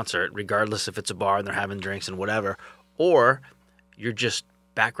it's a concert, regardless if it's a bar and they're having drinks and whatever, or you're just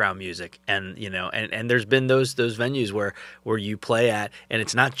background music. And you know, and there's been those venues where you play at and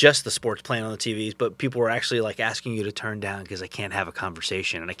it's not just the sports playing on the TVs, but people are actually like asking you to turn down because I can't have a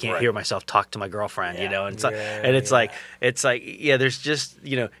conversation and I can't Right. hear myself talk to my girlfriend, you Yeah. know, and Yeah, it's like yeah, there's just,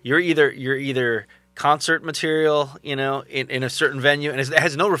 you know, you're either concert material, you know, in a certain venue, and it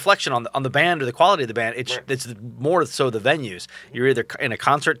has no reflection on the band or the quality of the band. Right. It's more so the venues. You're either in a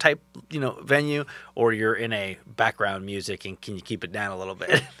concert type, you know, venue, or you're in a background music, and can you keep it down a little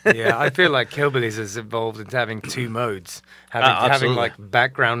bit? Yeah, I feel like Hillbillies has evolved into having two modes, having absolutely. like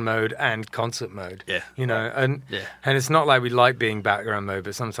background mode and concert mode. Yeah. You know, and Yeah. and it's not like we like being background mode,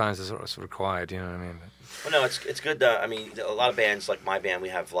 but sometimes it's required. You know what I mean? Well, no, it's good. I mean, a lot of bands like my band, we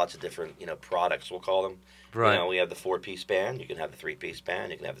have lots of different, you know, products. We'll call them. Right. You know, we have the 4-piece band. You can have the 3-piece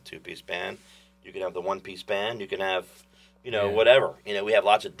band. You can have the 2-piece band. You can have the 1-piece band. You can have, you know, Yeah. whatever. You know, we have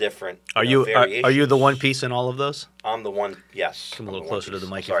lots of different. Are you know, you are variations. you the one piece in all of those? I'm the one. Yes. Come a I'm little the closer to one the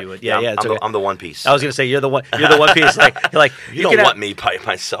piece. mic if Sorry. you would. Yeah, I'm, it's I'm, okay. I'm the one piece. I was gonna say you're the one piece. Like you don't can want me by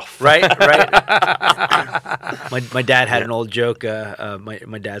myself. Right. My dad had an old joke.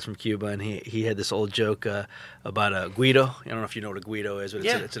 My dad's from Cuba, and he had this old joke about a guido. I don't know if you know what a guido is, but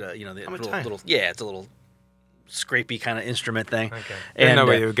Yeah. it's a you know the I'm little, Italian. it's a little scrapey kind of instrument thing. Okay. Didn't know And,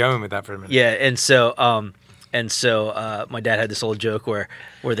 where you were going with that for a minute. Yeah, and so my dad had this old joke where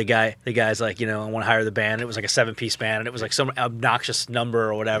the guy's like, you know, I want to hire the band. It was like a 7-piece band, and it was like some obnoxious number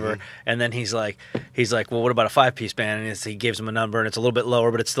or whatever. And then he's like, well, what about a 5-piece band? And he gives him a number, and it's a little bit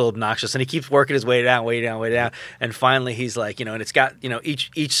lower, but it's still obnoxious. And he keeps working his way down. And finally, he's like, you know, and it's got, you know,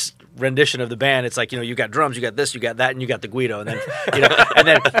 each rendition of the band, it's like, you know, you got drums, you got this, you got that, and you got the guido. And then, you know,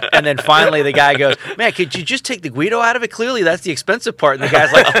 and then finally the guy goes, man, could you just take the guido out of it? Clearly that's the expensive part. And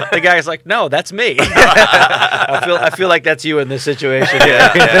the guy's like, no, that's me. I feel like that's you in this situation.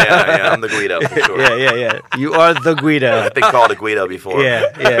 Yeah. I'm the Guido for sure. Yeah. You are the Guido. I've been called a Guido before.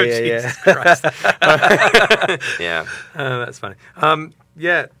 Jesus Christ. Yeah. That's funny.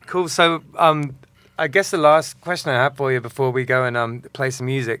 Yeah, cool. So, I guess the last question I have for you before we go and play some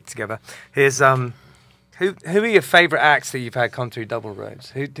music together is who are your favourite acts that you've had come through Double Roads?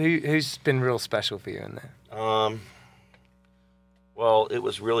 Who's been real special for you in there? Well, it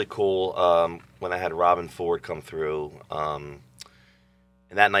was really cool when I had Robin Ford come through, and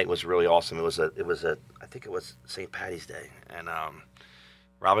that night was really awesome. It was I think it was St. Patty's Day, and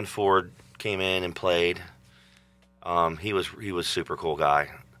Robin Ford came in and played. He was super cool guy,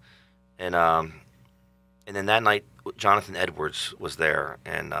 and then that night Jonathan Edwards was there,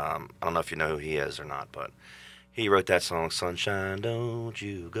 and I don't know if you know who he is or not, but he wrote that song, "Sunshine, Don't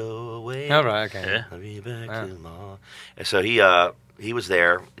You Go Away." Oh, right, okay. Yeah. I'll be back Wow. tomorrow. And so he was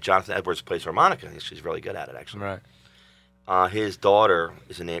there. Jonathan Edwards plays harmonica. She's really good at it, actually. Right. His daughter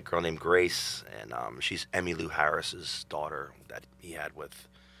is a girl named Grace, and she's Emmylou Harris's daughter that he had with.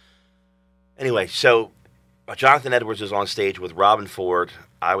 Anyway, so Jonathan Edwards was on stage with Robin Ford.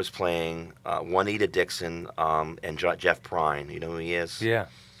 I was playing Juanita Dixon and Jeff Prine. You know who he is? Yeah.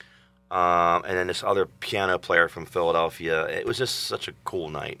 And then this other piano player from Philadelphia. It was just such a cool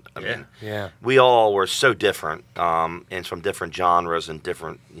night. I mean, Yeah. we all were so different, and from different genres and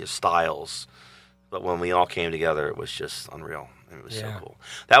different styles. But when we all came together, it was just unreal. It was so Yeah. cool.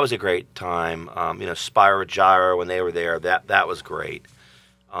 That was a great time. Spyro Gyro, when they were there, that was great.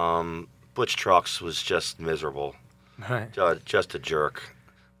 Butch Trucks was just miserable, Right. just a jerk.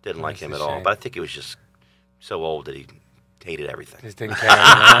 Didn't like That's him a at all. shame. But I think he was just so old that he hated everything. Just didn't care.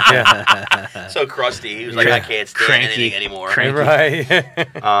 Yeah. So crusty. He was like, Yeah. I can't stand Cranky. anything anymore. Right.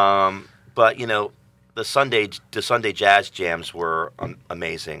 But the Sunday jazz jams were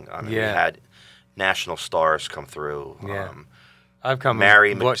amazing. I mean, we Yeah. had national stars come through. Yeah. I've come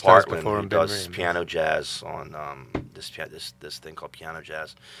Mary and watched those McPartland, before who and been does really piano jazz on this thing called piano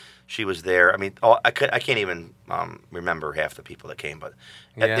jazz. She was there. I mean, I can't even remember half the people that came, but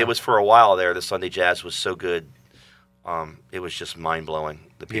Yeah. it was for a while there. The Sunday jazz was so good. It was just mind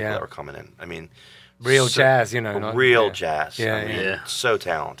blowing. The people Yeah. that were coming in. I mean, real jazz, not real yeah. jazz. Yeah, I mean, yeah. so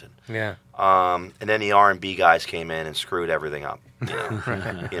talented. Yeah. And then the R&B guys came in and screwed everything up.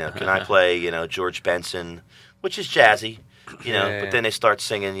 Can I play, George Benson, which is jazzy, Yeah. but then they start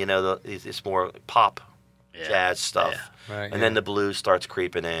singing, it's more pop, Yeah. jazz stuff. Right. And then the blues starts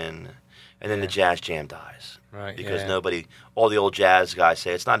creeping in, and then the jazz jam dies. Right. Because yeah. all the old jazz guys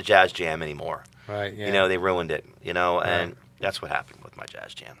say it's not a jazz jam anymore. Right. Yeah. They ruined it, and that's what happened with my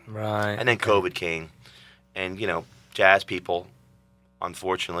jazz jam. Right. And then COVID came, and jazz people,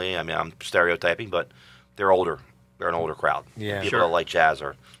 unfortunately, I mean I'm stereotyping, but they're older. They're an older crowd. Yeah. People Sure. that like jazz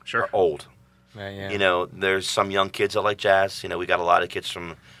are old. Right, yeah. There's some young kids that like jazz. We got a lot of kids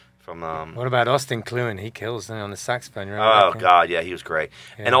from. What about Austin Cluen? He kills on the saxophone. You remember Oh that kid? God, yeah, he was great.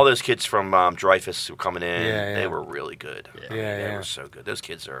 Yeah. And all those kids from Dreyfus who were coming in, Yeah, they yeah. were really good. Yeah. I mean, Yeah, they yeah. were so good. Those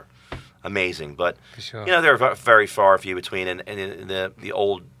kids are amazing. But For sure. they're very far few between. And the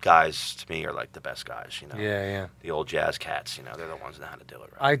old guys to me are like the best guys. Yeah, yeah. The old jazz cats. They're the ones that know how to do it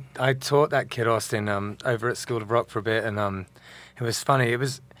right. I taught that kid Austin over at School of Rock for a bit, and it was funny.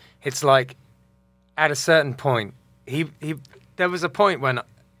 It's like at a certain point, there was a point when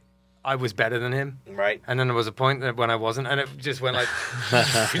I was better than him, Right. and then there was a point when I wasn't, and it just went like,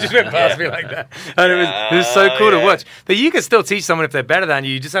 it just went past me like that, and it was so cool to yeah. watch. But you can still teach someone if they're better than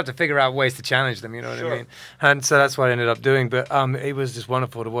you. You just have to figure out ways to challenge them. You know what Sure. I mean? And so that's what I ended up doing. But it was just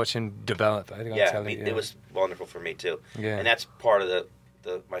wonderful to watch him develop. I think Yeah, I'm I telling mean, you. it was wonderful for me too. Yeah. And that's part of one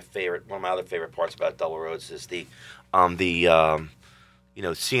of my other favorite parts about Double Roads is the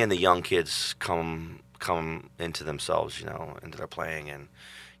seeing the young kids come into themselves, into their playing, and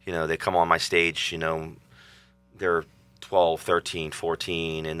they come on my stage, they're 12, 13,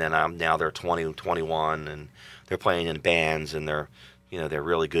 14, and then now they're 20, 21, and they're playing in bands, and they're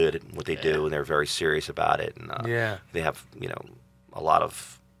really good at what they do, and they're very serious about it, and Yeah. they have a lot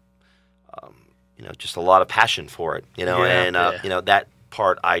of just a lot of passion for it, and Yeah. that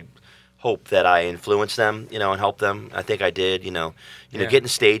part I hope that I influence them, and help them. I think I did, Yeah. getting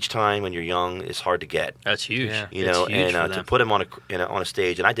stage time when you're young is hard to get, That's huge. Yeah. It's huge and for to them. put them on a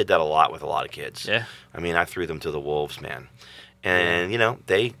stage, and I did that a lot with a lot of kids. Yeah. I mean, I threw them to the wolves, man. And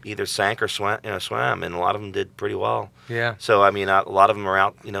they either sank or swam, and a lot of them did pretty well. Yeah. So I mean, a lot of them are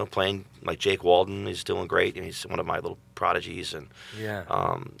out, playing. Like Jake Walden, he's doing great, and he's one of my little prodigies. And Yeah.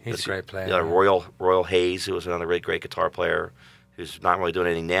 He's this- a great player. Yeah, Yeah. Royal Hayes, who was another really great guitar player, who's not really doing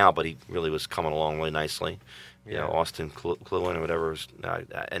anything now, but he really was coming along really nicely. Yeah. Austin Cluen or whatever,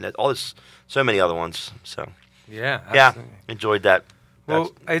 and all this, so many other ones. So Yeah. yeah, Absolutely. enjoyed that.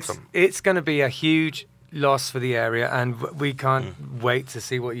 Well, That's it's going to be a huge loss for the area, and we can't Mm. wait to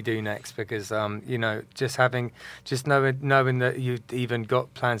see what you do next, because just knowing that you've even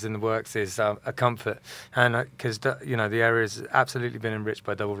got plans in the works is a comfort, and because the area has absolutely been enriched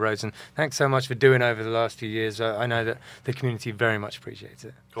by Double Roads, and thanks so much for doing over the last few years. I know that the community very much appreciates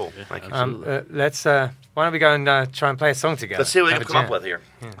it. cool. Thank you. Let's why don't we go and try and play a song together? Let's see what we Have can a come up jam. with here.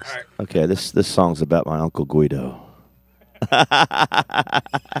 Yeah. All right. Okay, this song's about my Uncle Guido.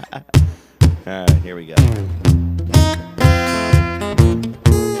 All right, here we go.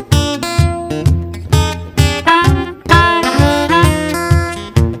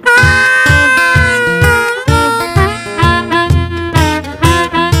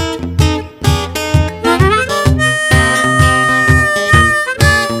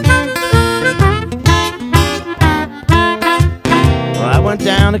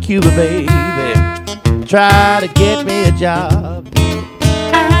 Cuba, baby. Try to get me a job.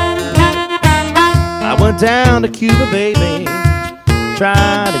 I went down to Cuba, baby.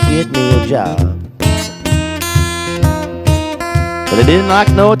 Try to get me a job. But they didn't like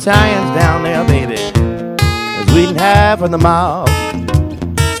no Italians down there, baby, 'cause we didn't have from the mob.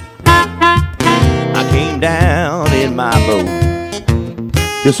 I came down in my boat,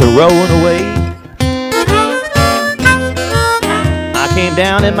 just a rowing away. I came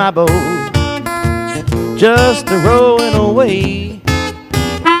down in my boat, just a rowing away.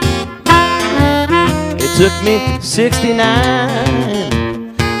 It took me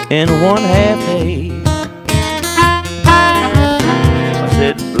 69 and 1/2 days. I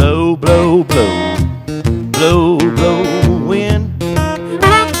said, blow, blow, blow, blow, blow, wind.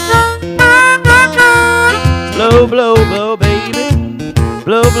 Blow, blow, blow, baby.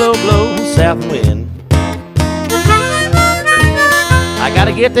 Blow, blow, blow, south wind. I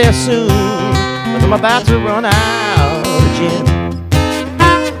gotta get there soon, 'cause I'm about to run out of gin.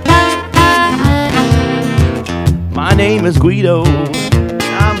 My name is Guido.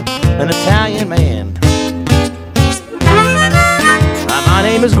 I'm an Italian man. My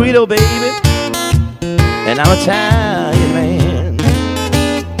name is Guido, baby, and I'm Italian man.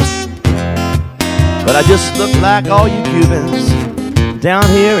 But I just look like all you Cubans down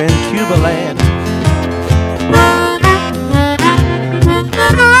here in Cuba land.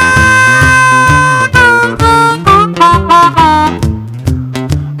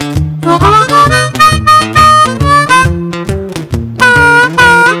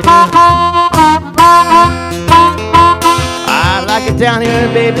 I like it down here,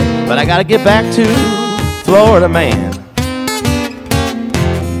 baby, but I gotta get back to Florida, man.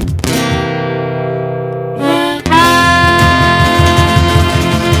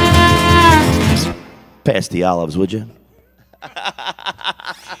 Pass the olives, would you?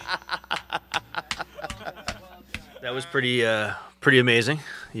 That was pretty amazing.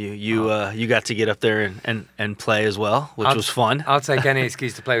 You got to get up there and play as well, which was fun. I'll take any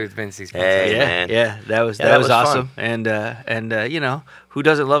excuse to play with Vince. He's Hey, Yeah, man. yeah, that was that was awesome. fun. And you know, who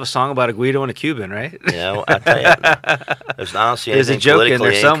doesn't love a song about a Guido and a Cuban, right? You know, I tell you, there's honestly There's a anything joke in politically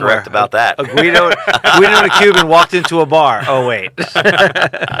there somewhere incorrect about that. A Guido and a Cuban walked into a bar. Oh wait.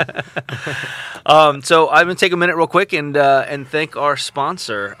 So I'm gonna take a minute real quick and thank our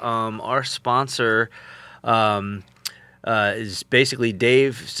sponsor. Our sponsor is basically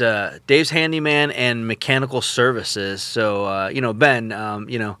Dave's Handyman and Mechanical Services. So you know, Ben,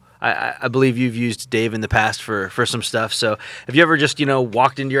 you know, I believe you've used Dave in the past for some stuff. So have you ever just, you know,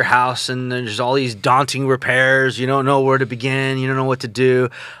 walked into your house and there's all these daunting repairs, you don't know where to begin, you don't know what to do,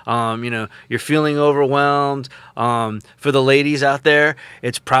 you know, you're feeling overwhelmed. For the ladies out there,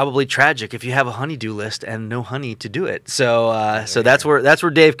 it's probably tragic if you have a honey-do list and no honey to do it. So so that's where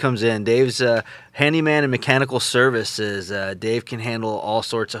Dave comes in. Dave's Handyman and Mechanical Services. Dave can handle all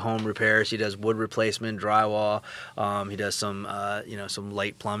sorts of home repairs. He does wood replacement, drywall. He does some you know, some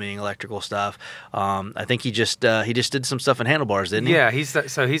light plumbing, electrical stuff. I think he just did some stuff in handlebars, didn't he? Yeah, he's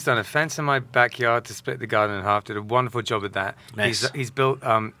done a fence in my backyard to split the garden in half. Did a wonderful job with that. Nice. He's built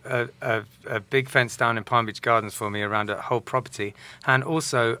a big fence down in Palm Beach Gardens for me around a whole property, and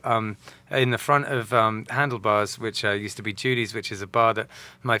also in the front of Handlebars, which used to be Judy's, which is a bar that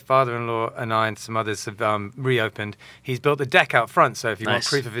my father-in-law and I and some others have reopened. He's built the deck out front, so if you want Nice.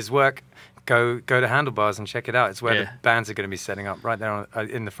 proof of his work, go to Handlebars and check it out. It's where Yeah. the bands are going to be setting up, right there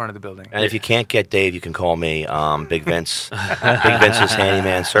in the front of the building. And if you can't get Dave, you can call me, Big Vince, Big Vince's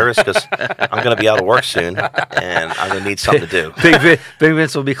Handyman Service, because I'm going to be out of work soon, and I'm going to need something to do. Big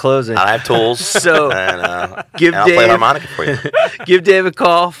Vince will be closing. I have tools, So, and give I'll play Dave- harmonica for you. Give Dave a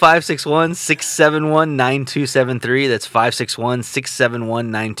call, 561-671-9273. That's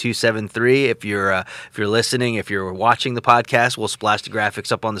 561-671-9273. If you're listening, if you're watching the podcast, we'll splash the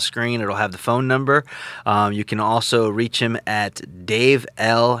graphics up on the screen. It'll have the phone number. You can also reach him at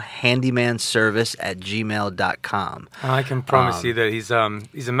davelhandymanservice@gmail.com. I can promise you that he's a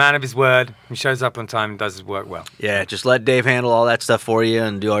man of his word. He shows up on time and does his work well. Yeah, just let Dave handle all that stuff for you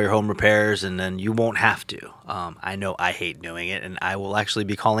and do all your home repairs, and then you won't have to. I know I hate doing it, and I will actually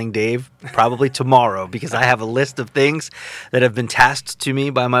be calling Dave probably tomorrow because I have a list of things that have been tasked to me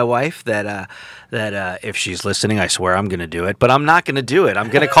by my wife that if she's listening, I swear I'm going to do it, but I'm not going to do it. I'm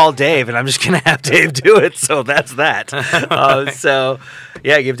going to call Dave, and I'm just going to have Dave do it, so that's that. So,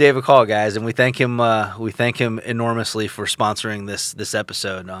 yeah, give Dave a call, guys, and we thank him enormously for sponsoring this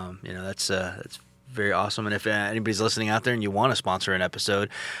episode. You know, that's very awesome. And if anybody's listening out there and you want to sponsor an episode,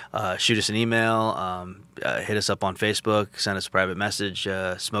 shoot us an email, hit us up on Facebook, send us a private message,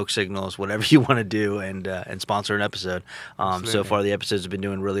 smoke signals, whatever you want to do, and sponsor an episode. So far, the episodes have been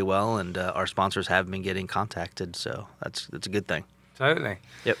doing really well, and our sponsors have been getting contacted. So that's a good thing. Totally.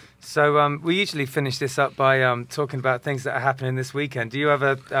 Yep. So we usually finish this up by talking about things that are happening this weekend. Do you have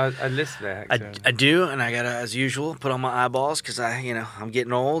a list there, Hector? I do, and I gotta, as usual, put on my eyeballs because I'm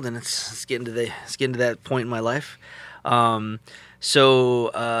getting old, and it's getting to that point in my life.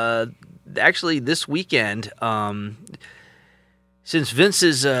 Actually, this weekend, since Vince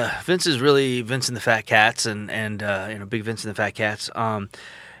is really Vince and the Fat Cats, and big Vince and the Fat Cats.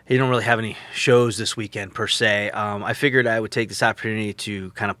 He don't really have any shows this weekend per se. I figured I would take this opportunity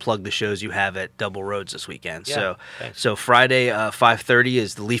to kind of plug the shows you have at Double Roads this weekend. Yeah, so Friday 5:30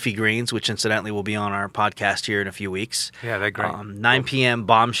 is the Leafy Greens, which incidentally will be on our podcast here in a few weeks. Yeah, they're great. 9 p.m.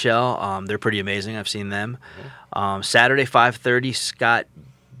 Bombshell. They're pretty amazing. I've seen them. Saturday 5:30 Scott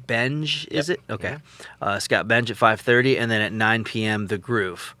Benge, is it? Okay. Scott Benge at 5:30, and then at 9 p.m. The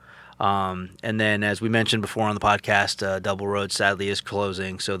Groove. And then, as we mentioned before on the podcast, Double Road sadly is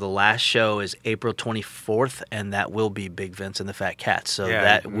closing. So the last show is April 24th, and that will be Big Vince and the Fat Cats. So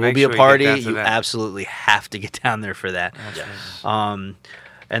that will be a party. You absolutely have to get down there for that. And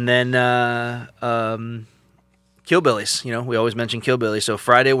then Killbillies. We always mention Killbillies. So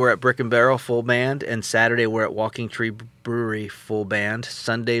Friday we're at Brick and Barrel full band, and Saturday we're at Walking Tree Brewery full band.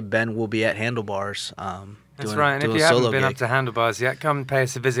 Sunday Ben will be at Handlebars. That's right, and if you haven't been up to Handlebars yet, come and pay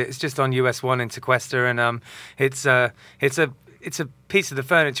us a visit. It's just on US 1 in Tequesta, and it's a piece of the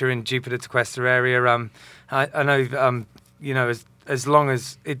furniture in Jupiter Tequesta area. I know, as long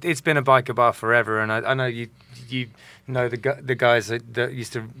as it's been a biker bar forever, and I know you know the guys that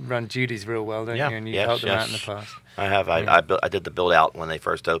used to run Judy's real well, don't you? And you helped them out in the past. I have. I did the build out when they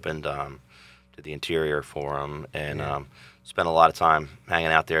first opened. Did the interior for them, and spent a lot of time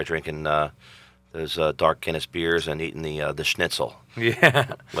hanging out there drinking. Those dark Guinness beers and eating the schnitzel.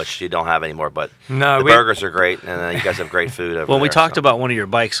 Yeah. Which you don't have anymore, but no, the burgers are great, and you guys have great food over there. Well, we talked about one of your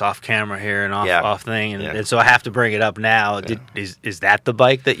bikes off camera here and off thing, and so I have to bring it up now. Yeah. Is that the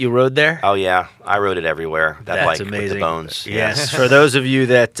bike that you rode there? Oh, yeah. I rode it everywhere. That's bike amazing. With the bones. Yes. For those of you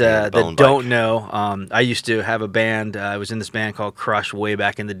that don't know, I used to have a band. I was in this band called Crush way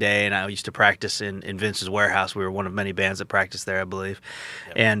back in the day, and I used to practice in Vince's warehouse. We were one of many bands that practiced there, I believe.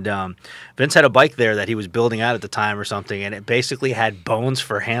 Yep. And Vince had a bike there that he was building out at the time or something, and it basically had bones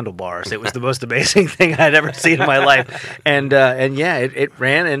for handlebars. It was the most amazing thing I'd ever seen in my life. And it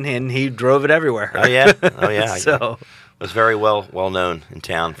ran, and he drove it everywhere. Oh yeah. So it was very well known in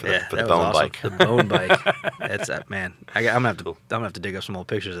town for the bone awesome. Bike. The bone bike. That's man. I'm gonna have to dig up some old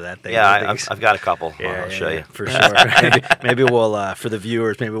pictures of that thing. Yeah, I've got a couple. I'll show you for sure. maybe we'll for the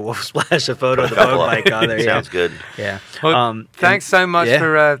viewers. Maybe we'll splash a photo of the bone bike on there. Sounds good. Yeah. Well, thanks so much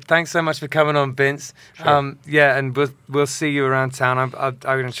for coming on, Vince. Sure. And we'll see you around town. I'm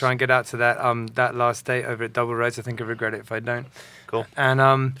gonna try and get out to that last date over at Double Roads. I think I regret it if I don't. Cool.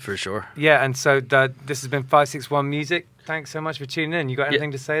 And for sure. Yeah, and so this has been 561 Music. Thanks so much for tuning in. You got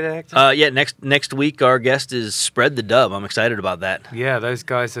anything to say there, Hector? Next week our guest is Spread the Dub. I'm excited about that. Yeah, those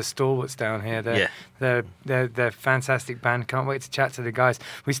guys are stalwarts down here. They're a fantastic band. Can't wait to chat to the guys.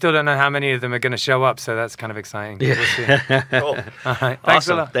 We still don't know how many of them are going to show up, so that's kind of exciting. Yeah. We'll see. Cool. All right. Thanks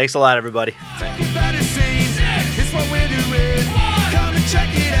a lot. Thanks a lot, everybody. You better sing.